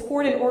or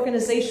support an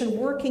organization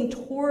working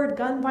toward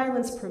gun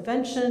violence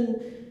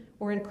prevention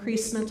or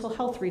increased mental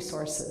health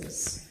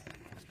resources.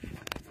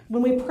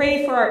 When we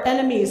pray for our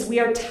enemies, we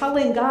are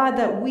telling God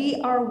that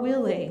we are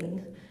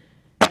willing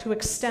to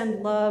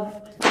extend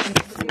love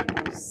and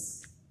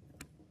forgiveness.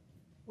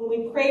 When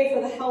we pray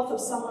for the health of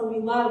someone we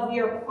love,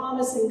 we are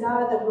promising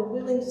God that we're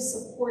willing to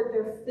support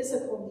their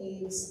physical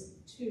needs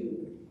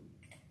too.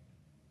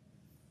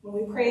 When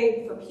we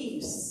pray for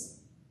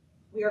peace,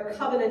 we are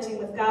covenanting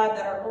with God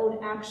that our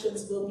own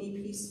actions will be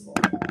peaceful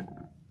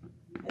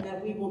and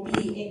that we will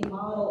be a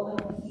model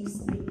of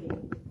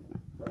peacemaking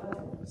for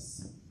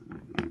others.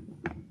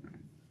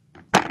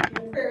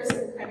 Prayer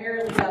isn't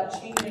primarily about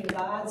changing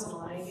God's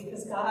mind,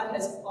 because God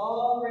has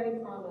already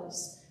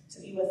promised to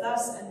be with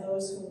us and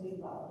those whom we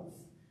love.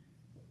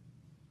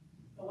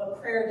 But what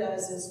prayer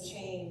does is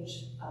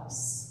change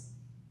us.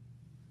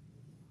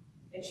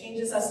 It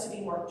changes us to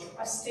be more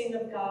trusting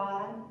of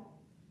God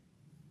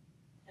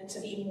and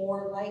to be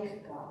more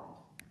like God.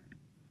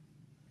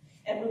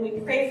 And when we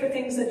pray for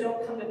things that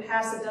don't come to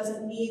pass, it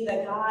doesn't mean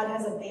that God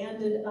has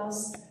abandoned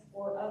us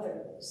or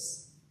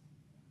others.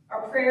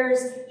 Our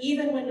prayers,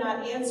 even when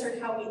not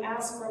answered how we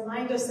ask,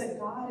 remind us that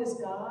God is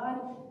God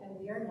and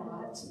we are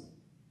not.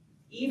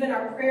 Even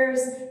our prayers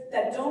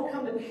that don't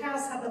come to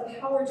pass have the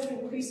power to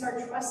increase our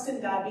trust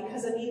in God,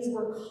 because it means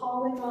we're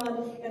calling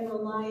on and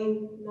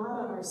relying not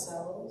on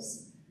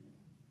ourselves,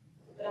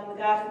 but on the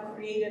God who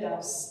created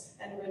us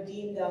and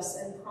redeemed us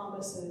and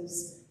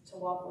promises to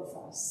walk with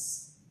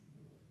us.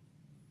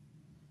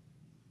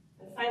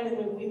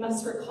 Finally, we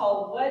must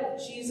recall what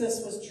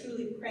Jesus was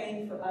truly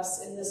praying for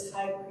us in this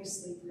high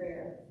priestly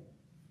prayer.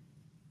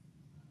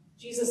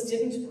 Jesus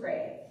didn't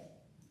pray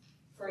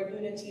for a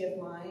unity of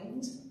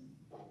mind.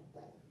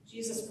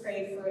 Jesus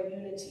prayed for a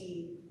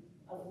unity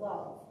of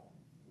love.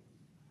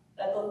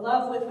 That the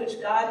love with which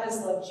God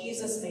has loved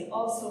Jesus may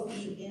also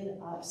be in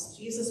us.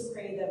 Jesus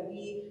prayed that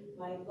we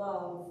might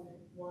love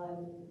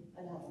one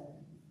another.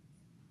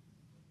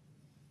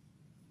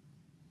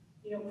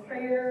 You know,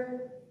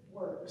 prayer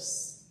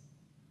works.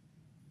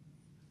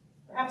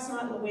 Perhaps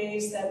not in the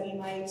ways that we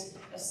might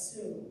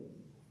assume,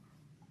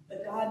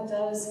 but God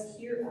does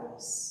hear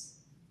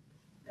us.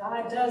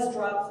 God does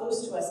draw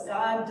close to us.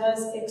 God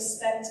does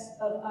expect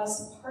of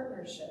us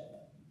partnership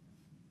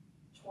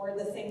toward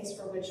the things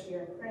for which we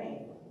are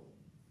praying.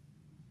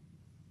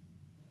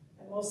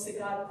 And mostly,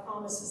 God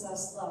promises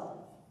us love.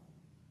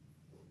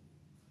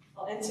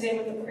 I'll end today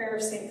with the prayer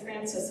of St.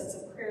 Francis.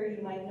 It's a prayer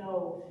you might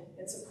know.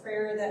 It's a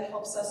prayer that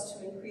helps us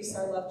to increase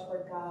our love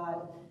toward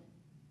God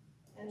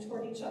and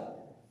toward each other.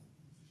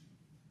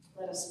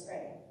 Let us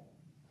pray.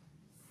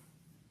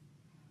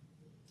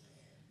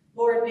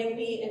 Lord, make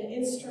me an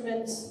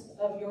instrument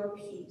of your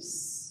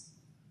peace.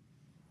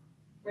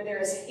 Where there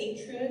is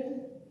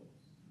hatred,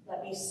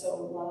 let me sow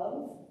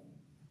love.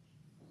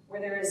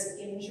 Where there is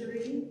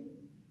injury,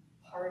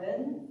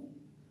 pardon.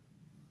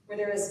 Where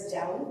there is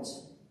doubt,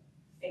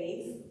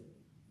 faith.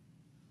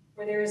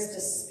 Where there is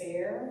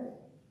despair,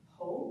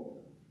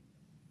 hope.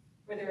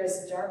 Where there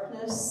is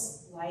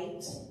darkness,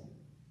 light.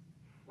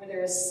 Where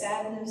there is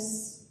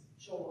sadness,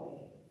 joy.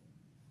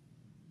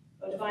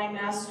 O Divine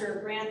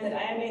Master, grant that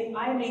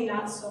I may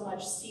not so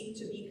much seek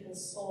to be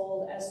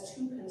consoled as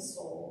to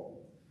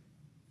console,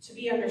 to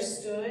be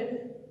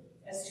understood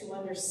as to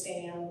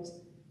understand,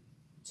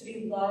 to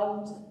be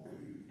loved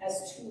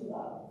as to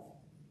love.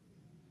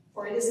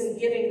 For it is in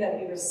giving that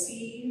we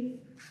receive,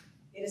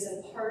 it is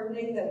in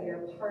pardoning that we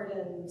are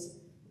pardoned,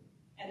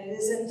 and it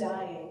is in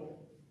dying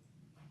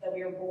that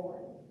we are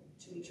born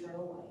to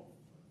eternal life.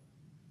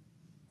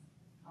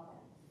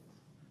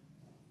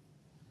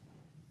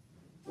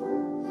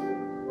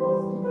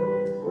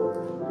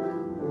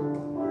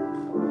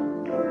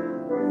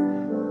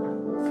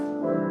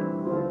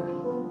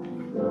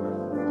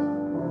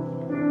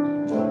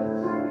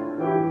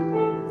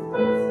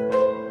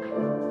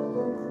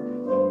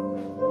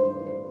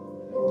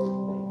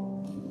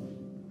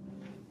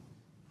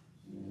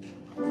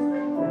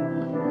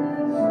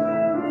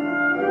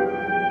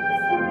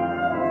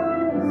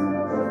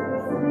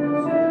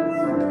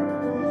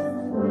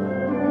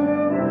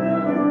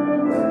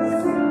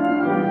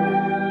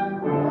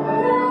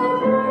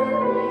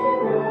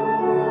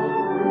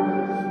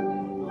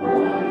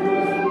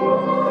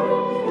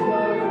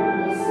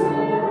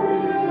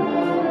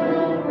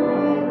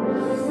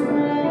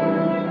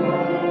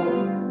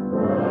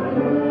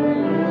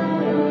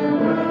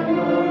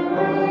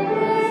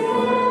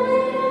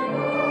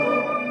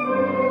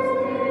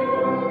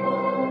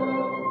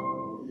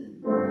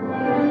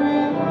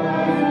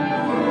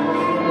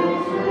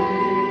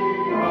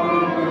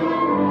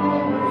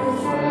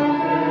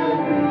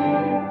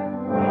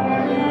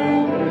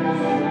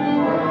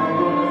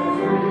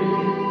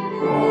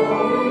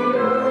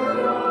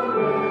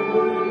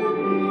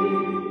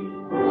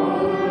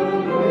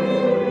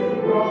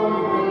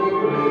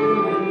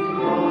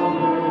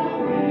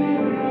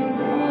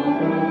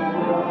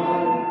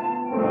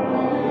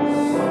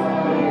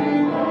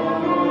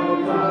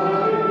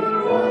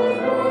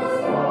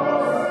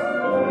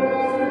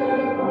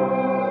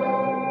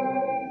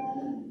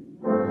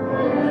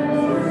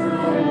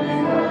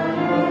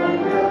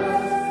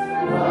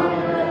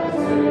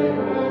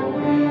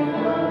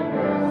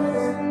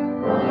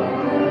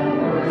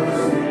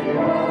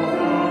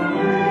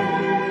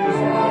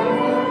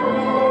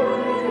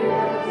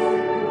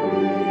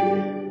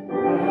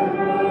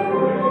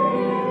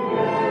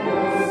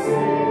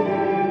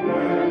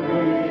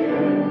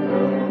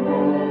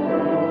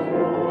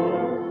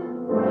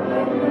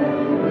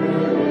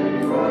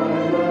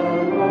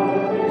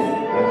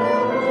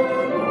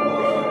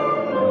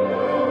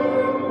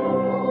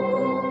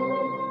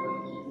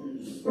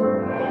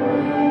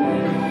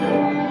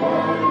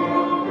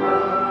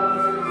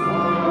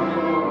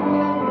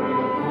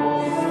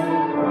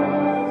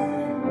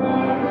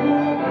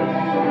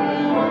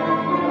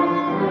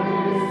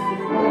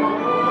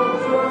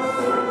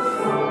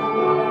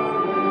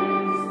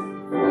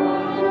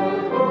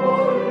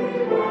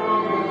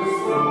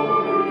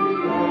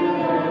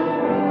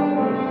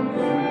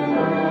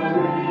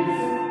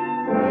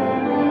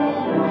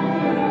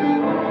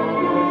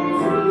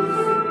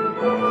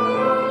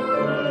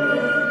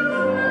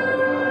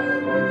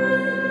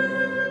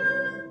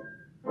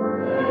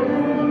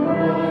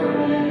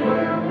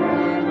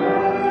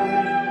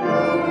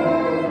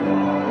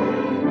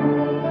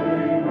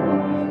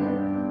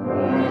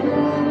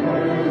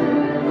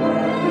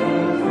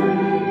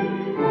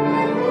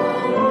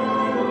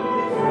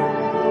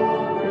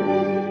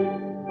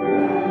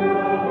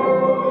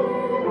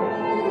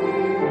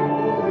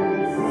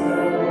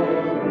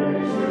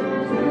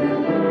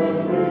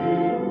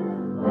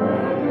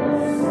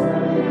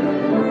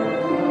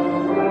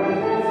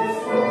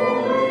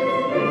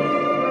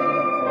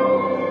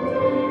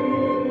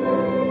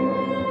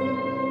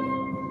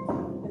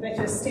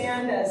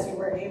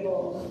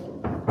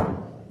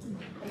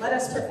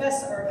 us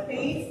profess our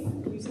faith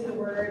using the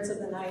words of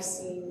the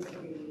Nicene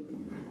Creed.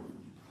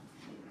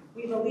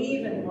 We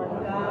believe in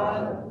one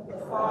God,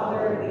 the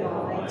Father, the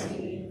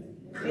Almighty,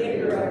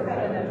 maker of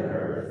heaven and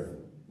earth,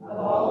 of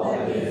all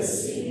that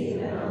is seen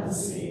and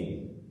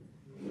unseen.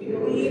 We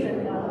believe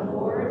in one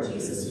Lord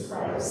Jesus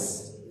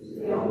Christ,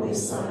 the only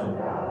Son of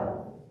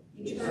God,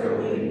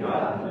 eternally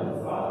begotten of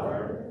the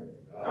Father,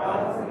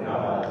 God from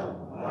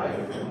God,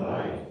 light from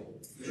light,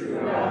 true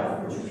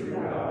God from true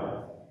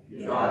God,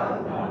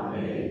 begotten, not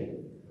made,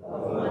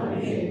 of one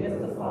being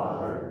with the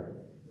Father.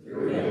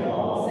 Through him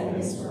all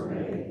things were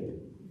made.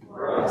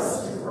 For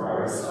us and for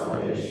our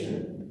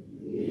salvation,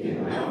 he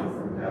came down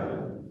from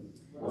heaven,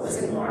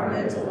 was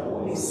incarnate of the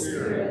Holy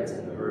Spirit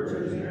and the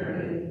Virgin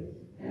Mary,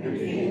 and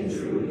became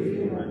truly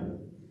human.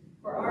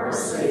 For our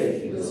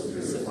sake he was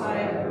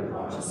crucified under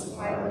Pontius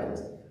Pilate.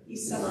 He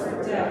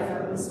suffered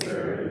death and was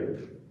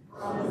buried.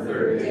 On the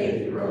third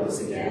day he rose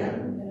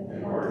again,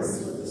 in accordance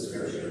with the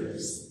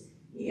Scriptures.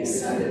 He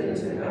ascended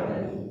into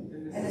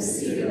heaven, and is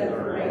seated at the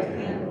right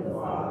hand of the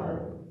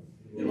Father.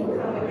 He will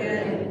come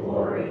again in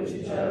glory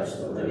to judge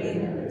the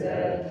living and the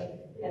dead,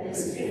 and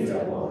his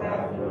kingdom will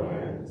have no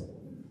end.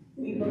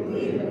 We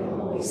believe in the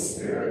Holy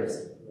Spirit,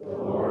 the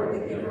Lord,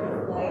 the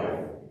giver of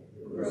life,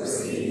 who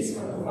proceeds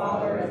from the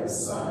Father and the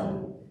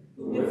Son,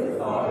 who with the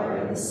Father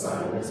and the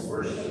Son is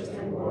worshipped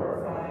and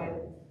glorified,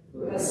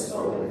 who has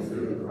spoken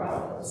through the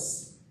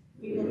prophets.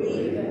 We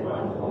believe in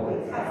one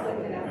holy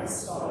Catholic and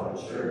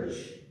Apostolic Church.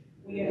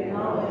 We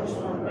acknowledge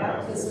one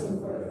baptism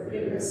for the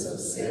forgiveness of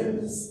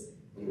sins.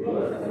 We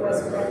look for the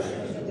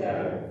resurrection of the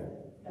dead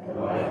and the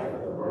life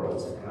of the world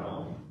to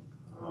come.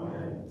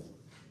 Amen.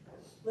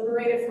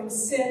 Liberated from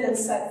sin and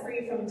set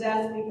free from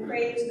death, we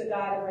pray to the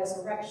God of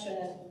resurrection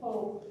and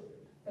hope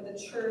for the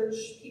church,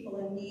 people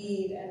in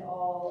need, and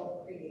all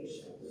of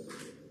creation.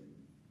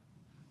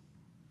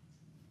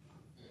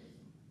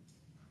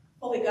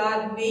 Holy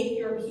God, make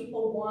your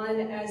people one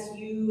as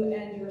you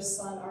and your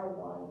Son are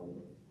one.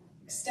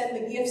 Extend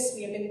the gifts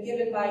we have been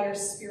given by your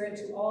Spirit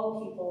to all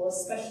people,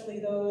 especially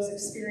those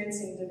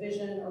experiencing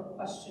division or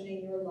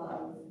questioning your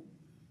love.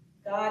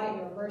 God, in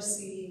your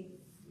mercy,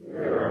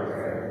 hear our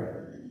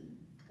prayer.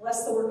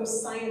 Bless the work of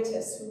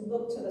scientists who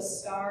look to the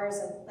stars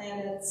and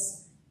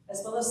planets,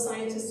 as well as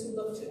scientists who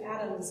look to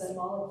atoms and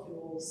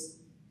molecules.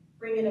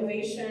 Bring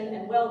innovation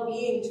and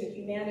well-being to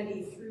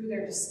humanity through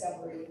their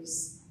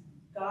discoveries.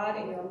 God,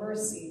 in your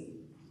mercy,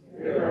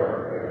 hear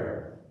our prayer.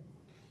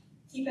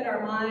 Keep in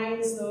our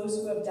minds those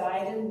who have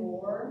died in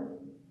war,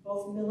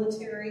 both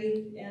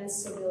military and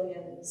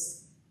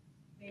civilians.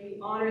 May we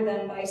honor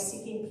them by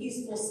seeking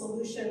peaceful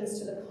solutions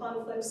to the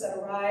conflicts that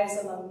arise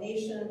among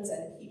nations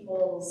and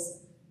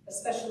peoples,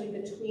 especially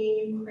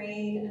between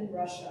Ukraine and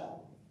Russia.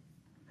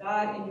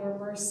 God, in your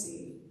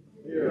mercy,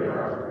 hear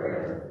our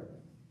prayer.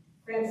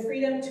 Grant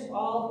freedom to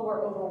all who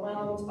are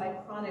overwhelmed by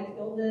chronic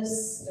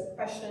illness,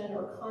 depression,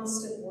 or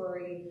constant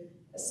worry,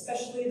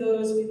 especially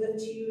those we lift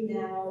to you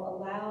now,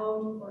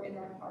 aloud or in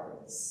our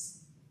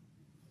hearts.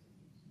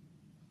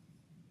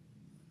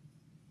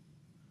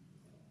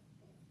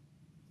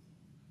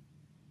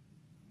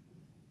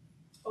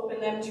 Open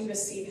them to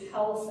receive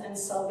health and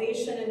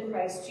salvation in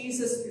Christ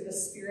Jesus through the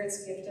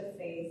Spirit's gift of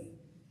faith.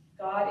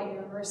 God, in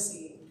your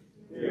mercy,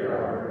 hear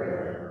our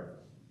prayer.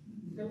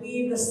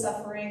 Relieve the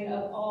suffering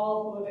of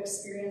all who have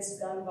experienced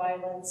gun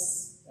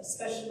violence,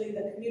 especially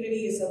the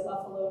communities of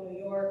Buffalo, New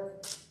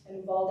York, and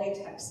Uvalde,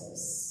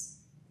 Texas.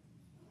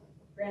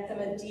 Grant them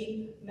a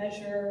deep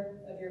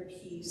measure of your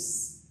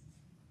peace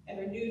and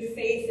renewed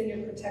faith in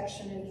your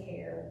protection and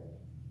care.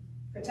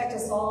 Protect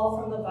us all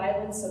from the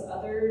violence of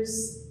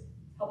others.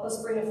 Help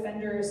us bring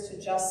offenders to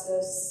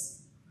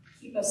justice.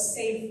 Keep us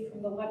safe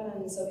from the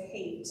weapons of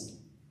hate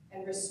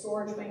and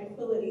restore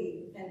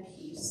tranquility and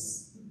peace.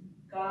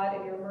 God,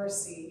 in your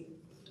mercy,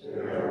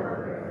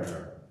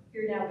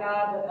 hear now,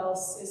 God, what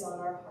else is on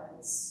our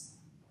hearts.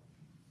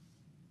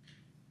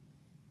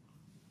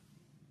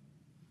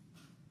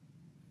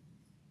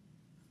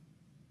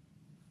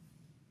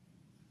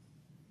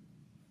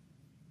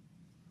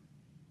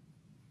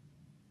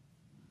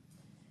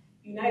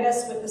 Unite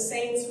us with the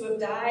saints who have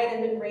died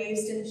and been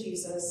raised in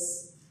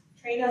Jesus.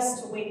 Train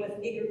us to wait with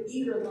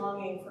eager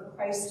longing for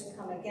Christ to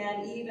come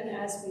again, even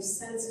as we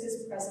sense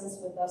his presence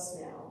with us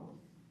now.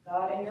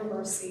 God, in your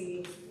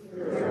mercy,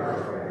 hear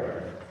our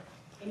prayer.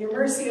 In your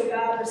mercy, O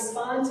God,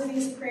 respond to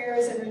these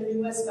prayers and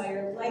renew us by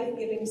your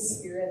life-giving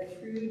Spirit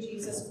through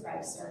Jesus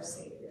Christ, our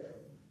Savior.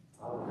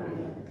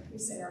 Amen. We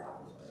sing our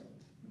offertory.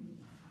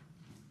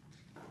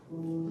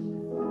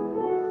 Thank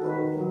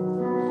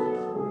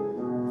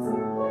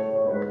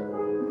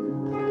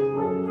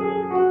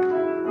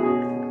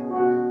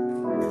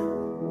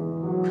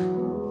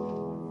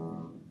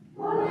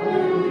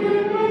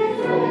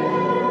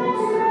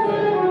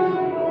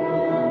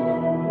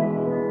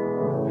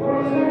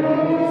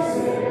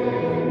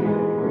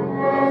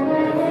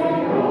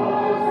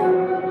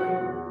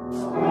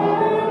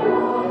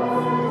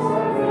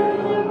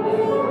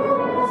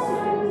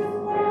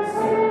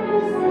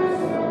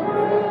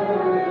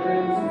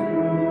you.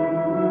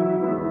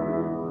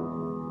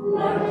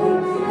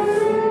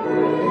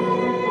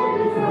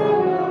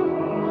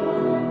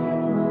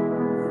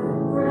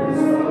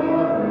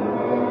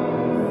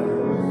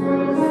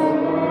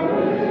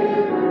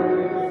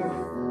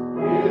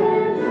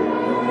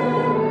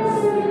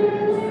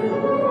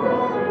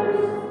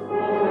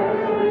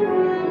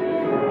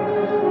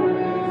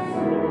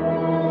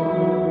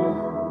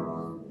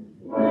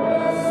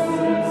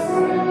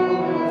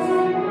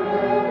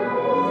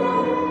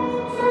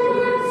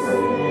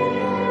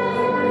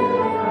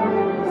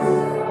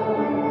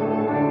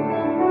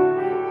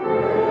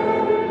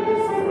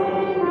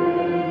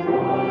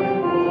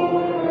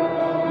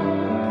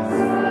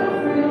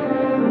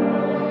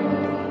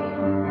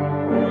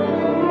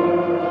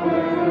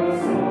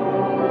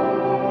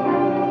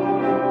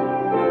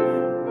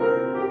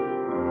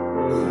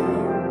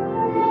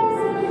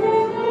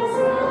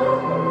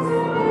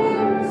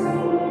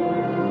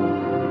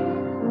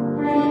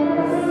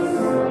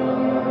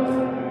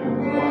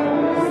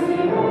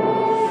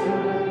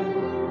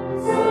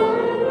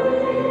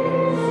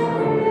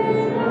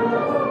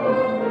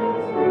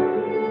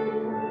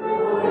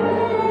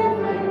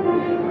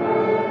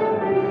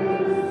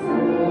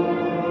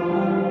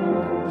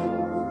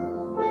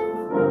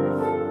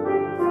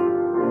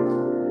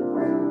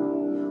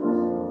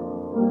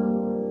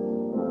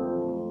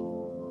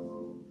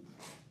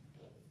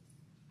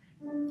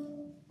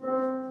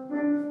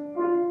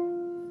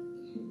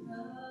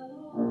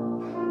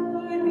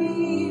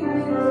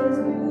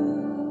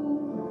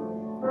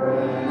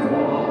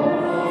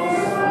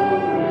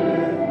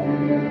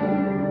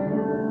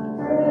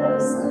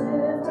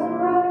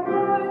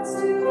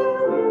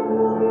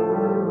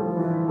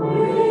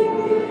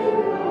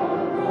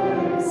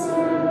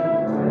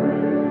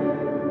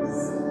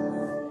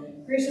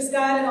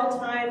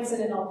 times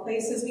and in all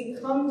places, we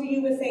come to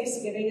you with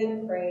thanksgiving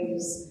and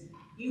praise.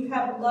 You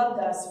have loved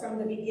us from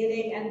the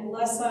beginning and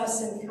bless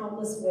us in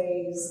countless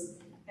ways.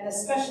 And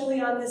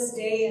especially on this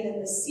day and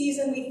in this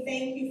season, we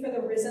thank you for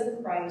the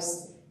risen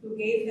Christ who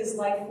gave his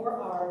life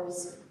for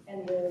ours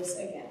and lives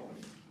again.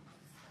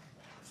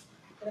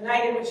 The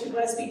night in which he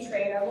was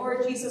betrayed, our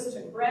Lord Jesus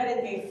took bread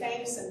and gave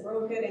thanks and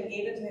broke it and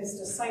gave it to his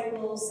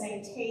disciples,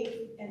 saying,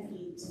 "Take and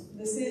eat.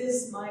 This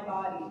is my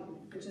body,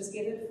 which is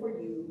given for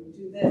you.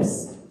 Do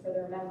this for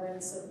the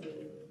remembrance of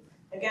me."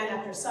 Again,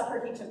 after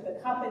supper, he took the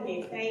cup and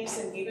gave thanks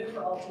and gave it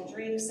for all to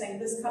drink, saying,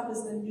 "This cup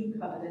is the new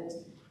covenant,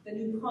 the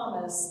new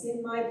promise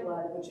in my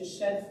blood, which is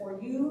shed for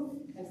you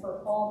and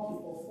for all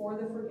people for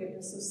the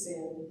forgiveness of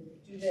sin.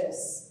 Do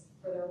this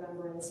for the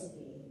remembrance of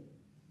me."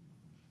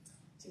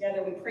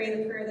 Together we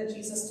pray the prayer that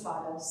Jesus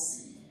taught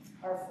us.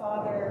 Our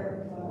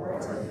Father, who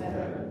art in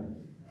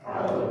heaven,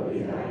 hallowed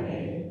be thy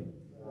name.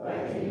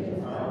 Thy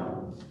kingdom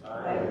come,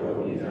 thy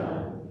will be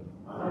done,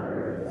 on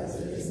earth as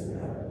it is in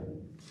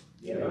heaven.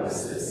 Give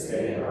us this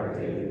day our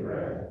daily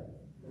bread,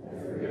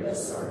 and forgive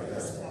us our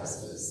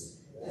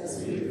trespasses,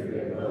 as we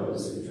forgive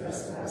those who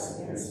trespass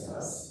against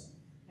us.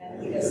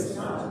 And lead us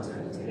not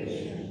into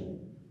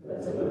temptation,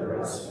 but deliver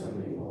us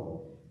from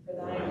evil. For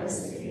thine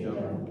is the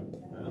kingdom,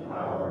 and the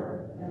power,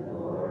 and the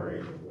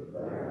glory,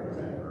 forever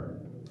and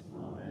ever.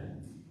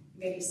 Amen. You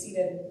may be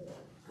seated.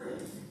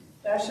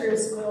 The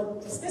ushers will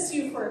dismiss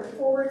you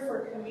forward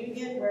for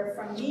communion, where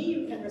from me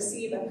you can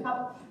receive a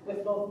cup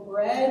with both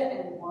bread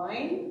and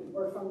wine,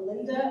 or from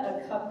Linda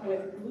a cup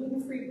with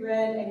gluten-free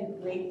bread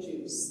and grape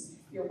juice.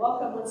 You're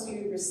welcome. Once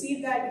you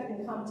receive that, you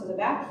can come to the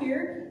back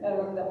here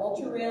along the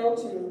altar rail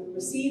to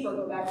receive or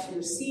go back to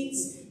your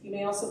seats. You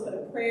may also put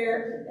a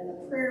prayer in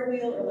the prayer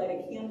wheel or light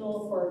a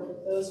candle for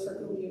those for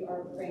whom you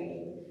are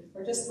praying.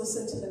 Or just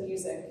listen to the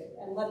music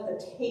and let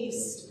the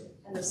taste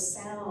and the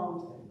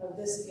sound of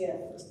this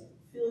gift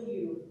fill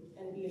you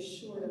and be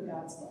assured of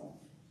God's love.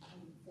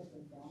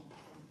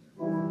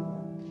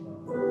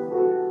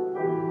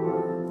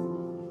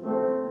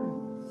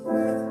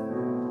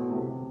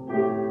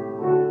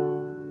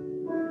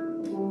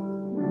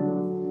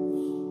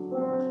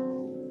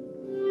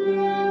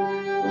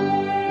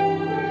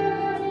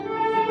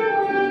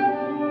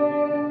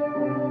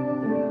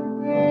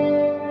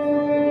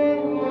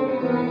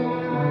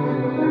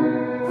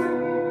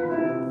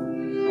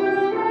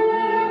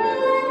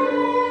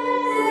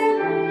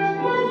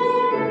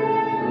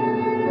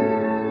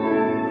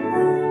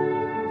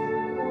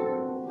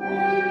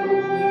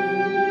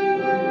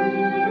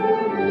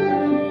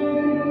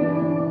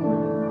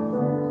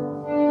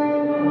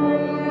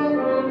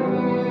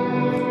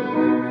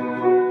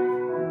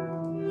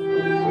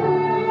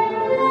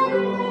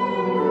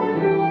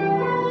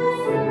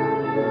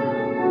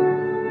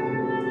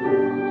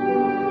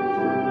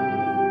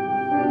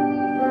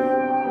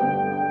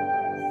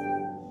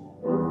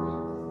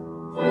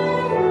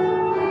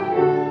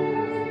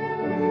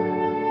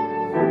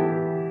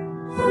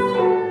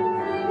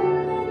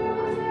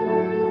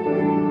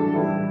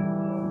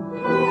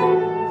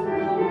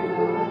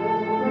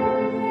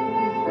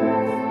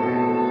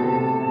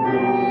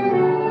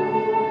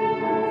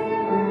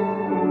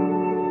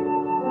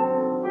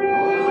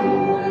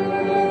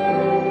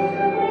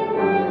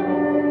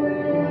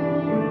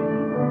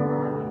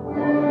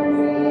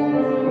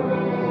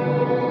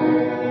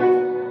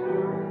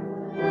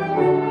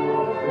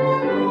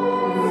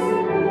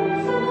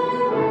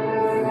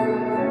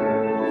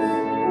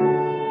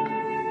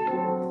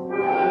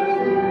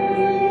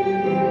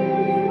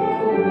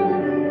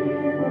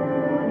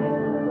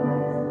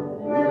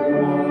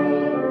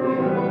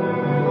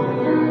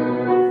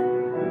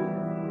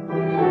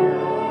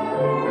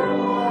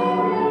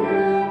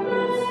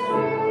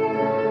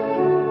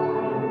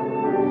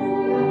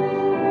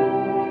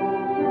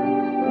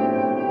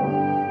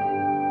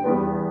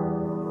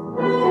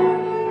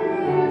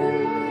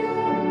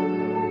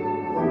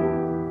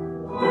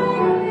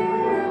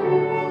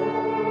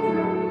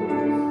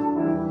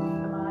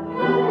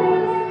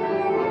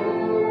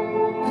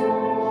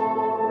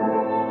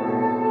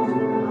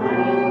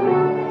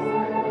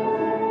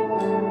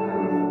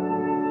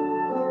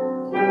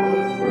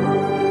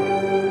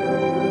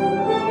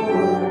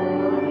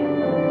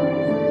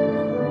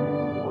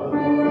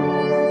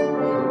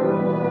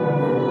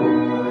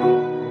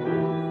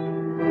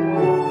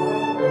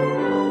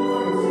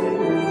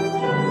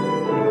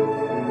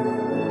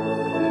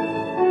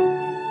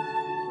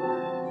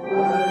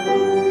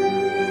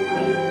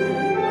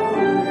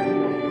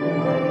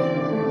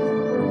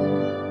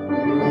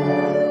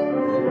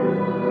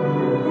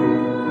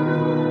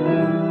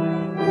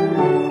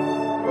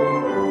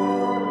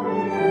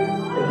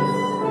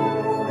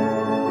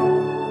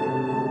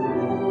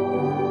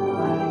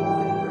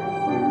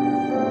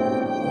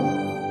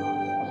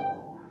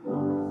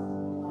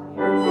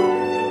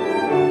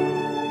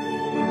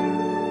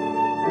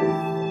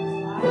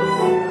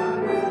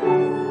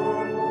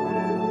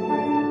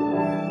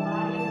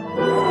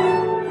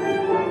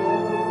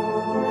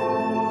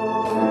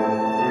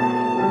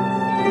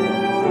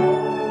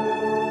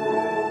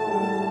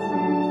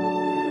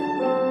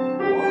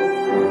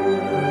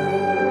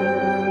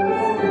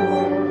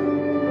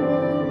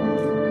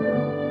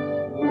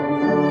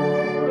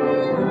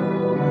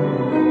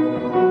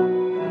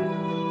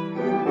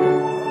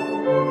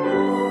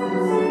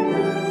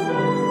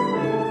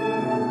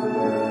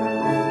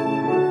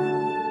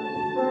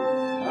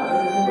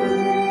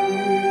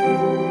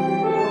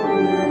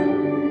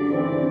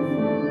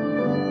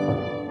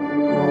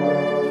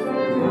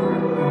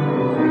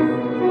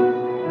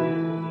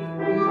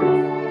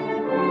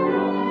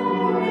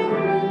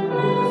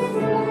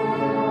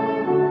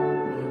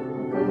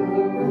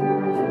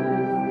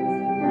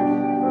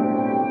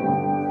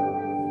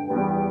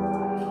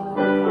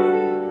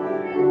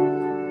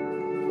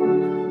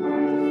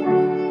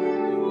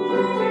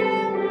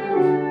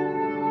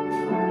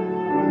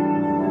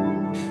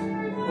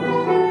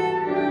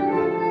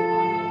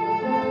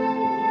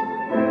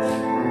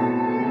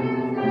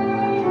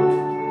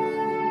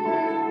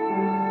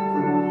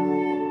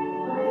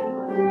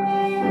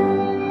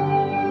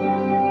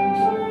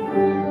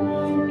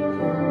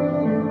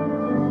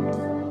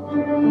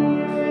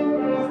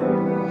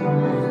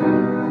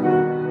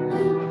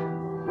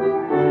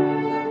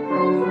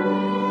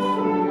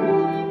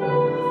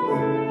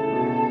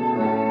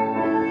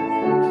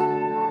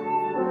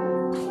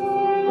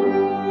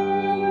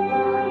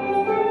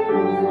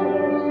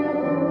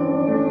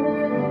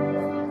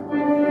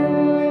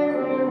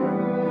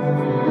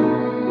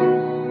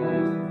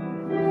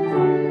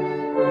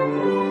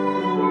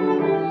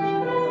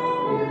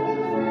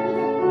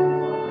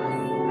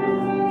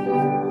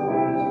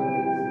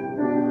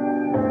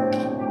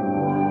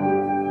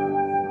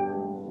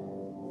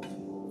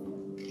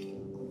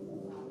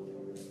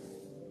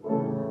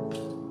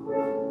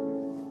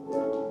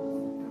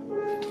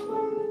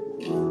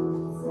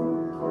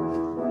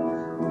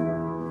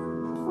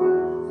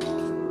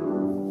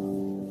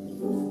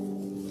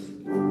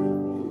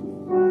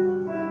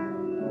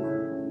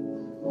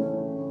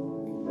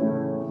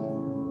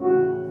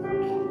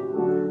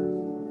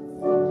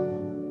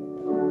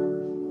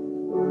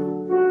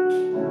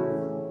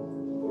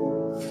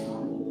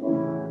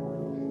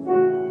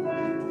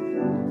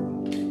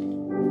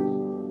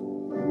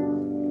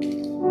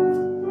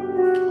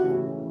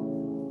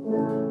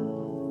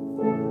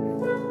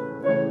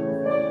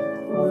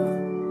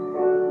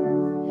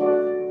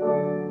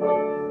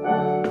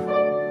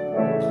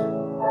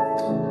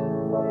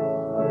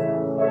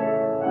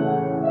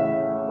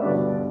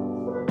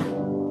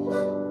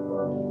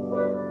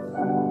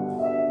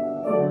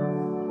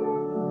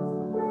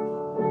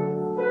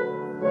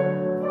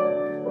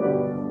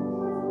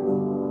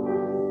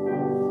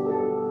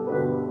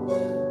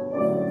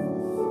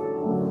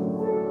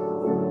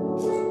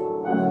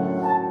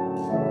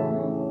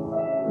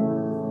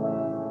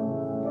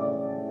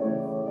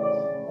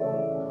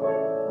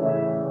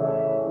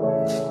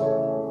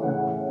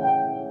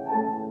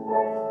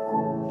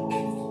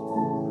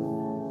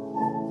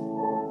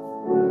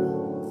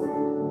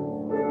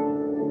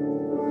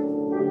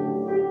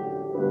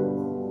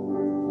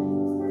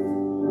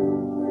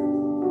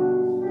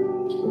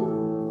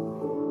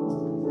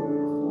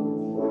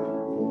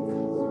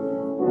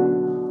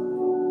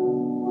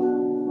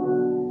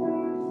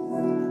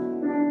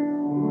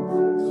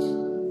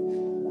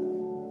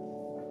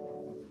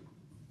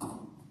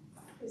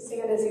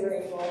 stand as you are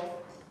able.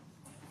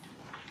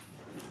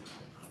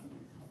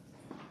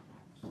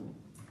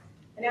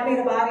 And now may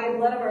the body and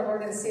blood of our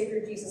Lord and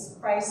Savior Jesus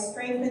Christ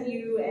strengthen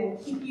you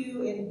and keep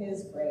you in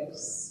his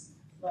grace.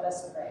 Let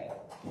us pray.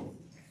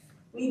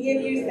 We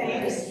give you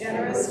thanks,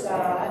 generous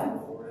God,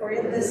 for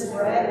in this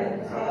bread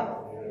and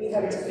cup we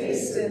have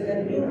tasted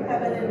the new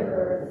heaven and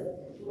earth,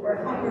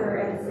 where hunger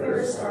and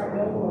thirst are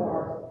no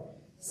more.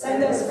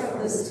 Send us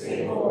from this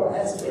table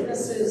as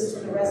witnesses to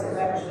the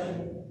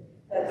resurrection,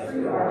 that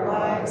through our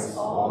lives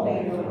all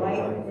may know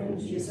life in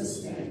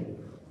Jesus' name.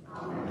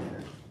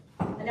 Amen.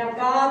 And now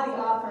God, the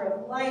author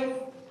of life,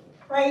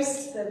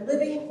 Christ, the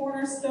living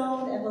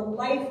cornerstone, and the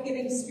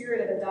life-giving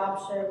spirit of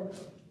adoption,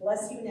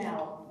 bless you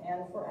now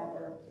and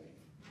forever.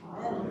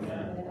 Amen.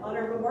 And in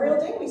honor of Memorial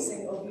Day, we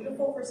sing, "O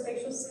Beautiful for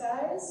Spacious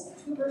Skies,"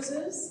 2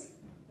 verses,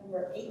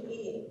 number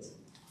 888.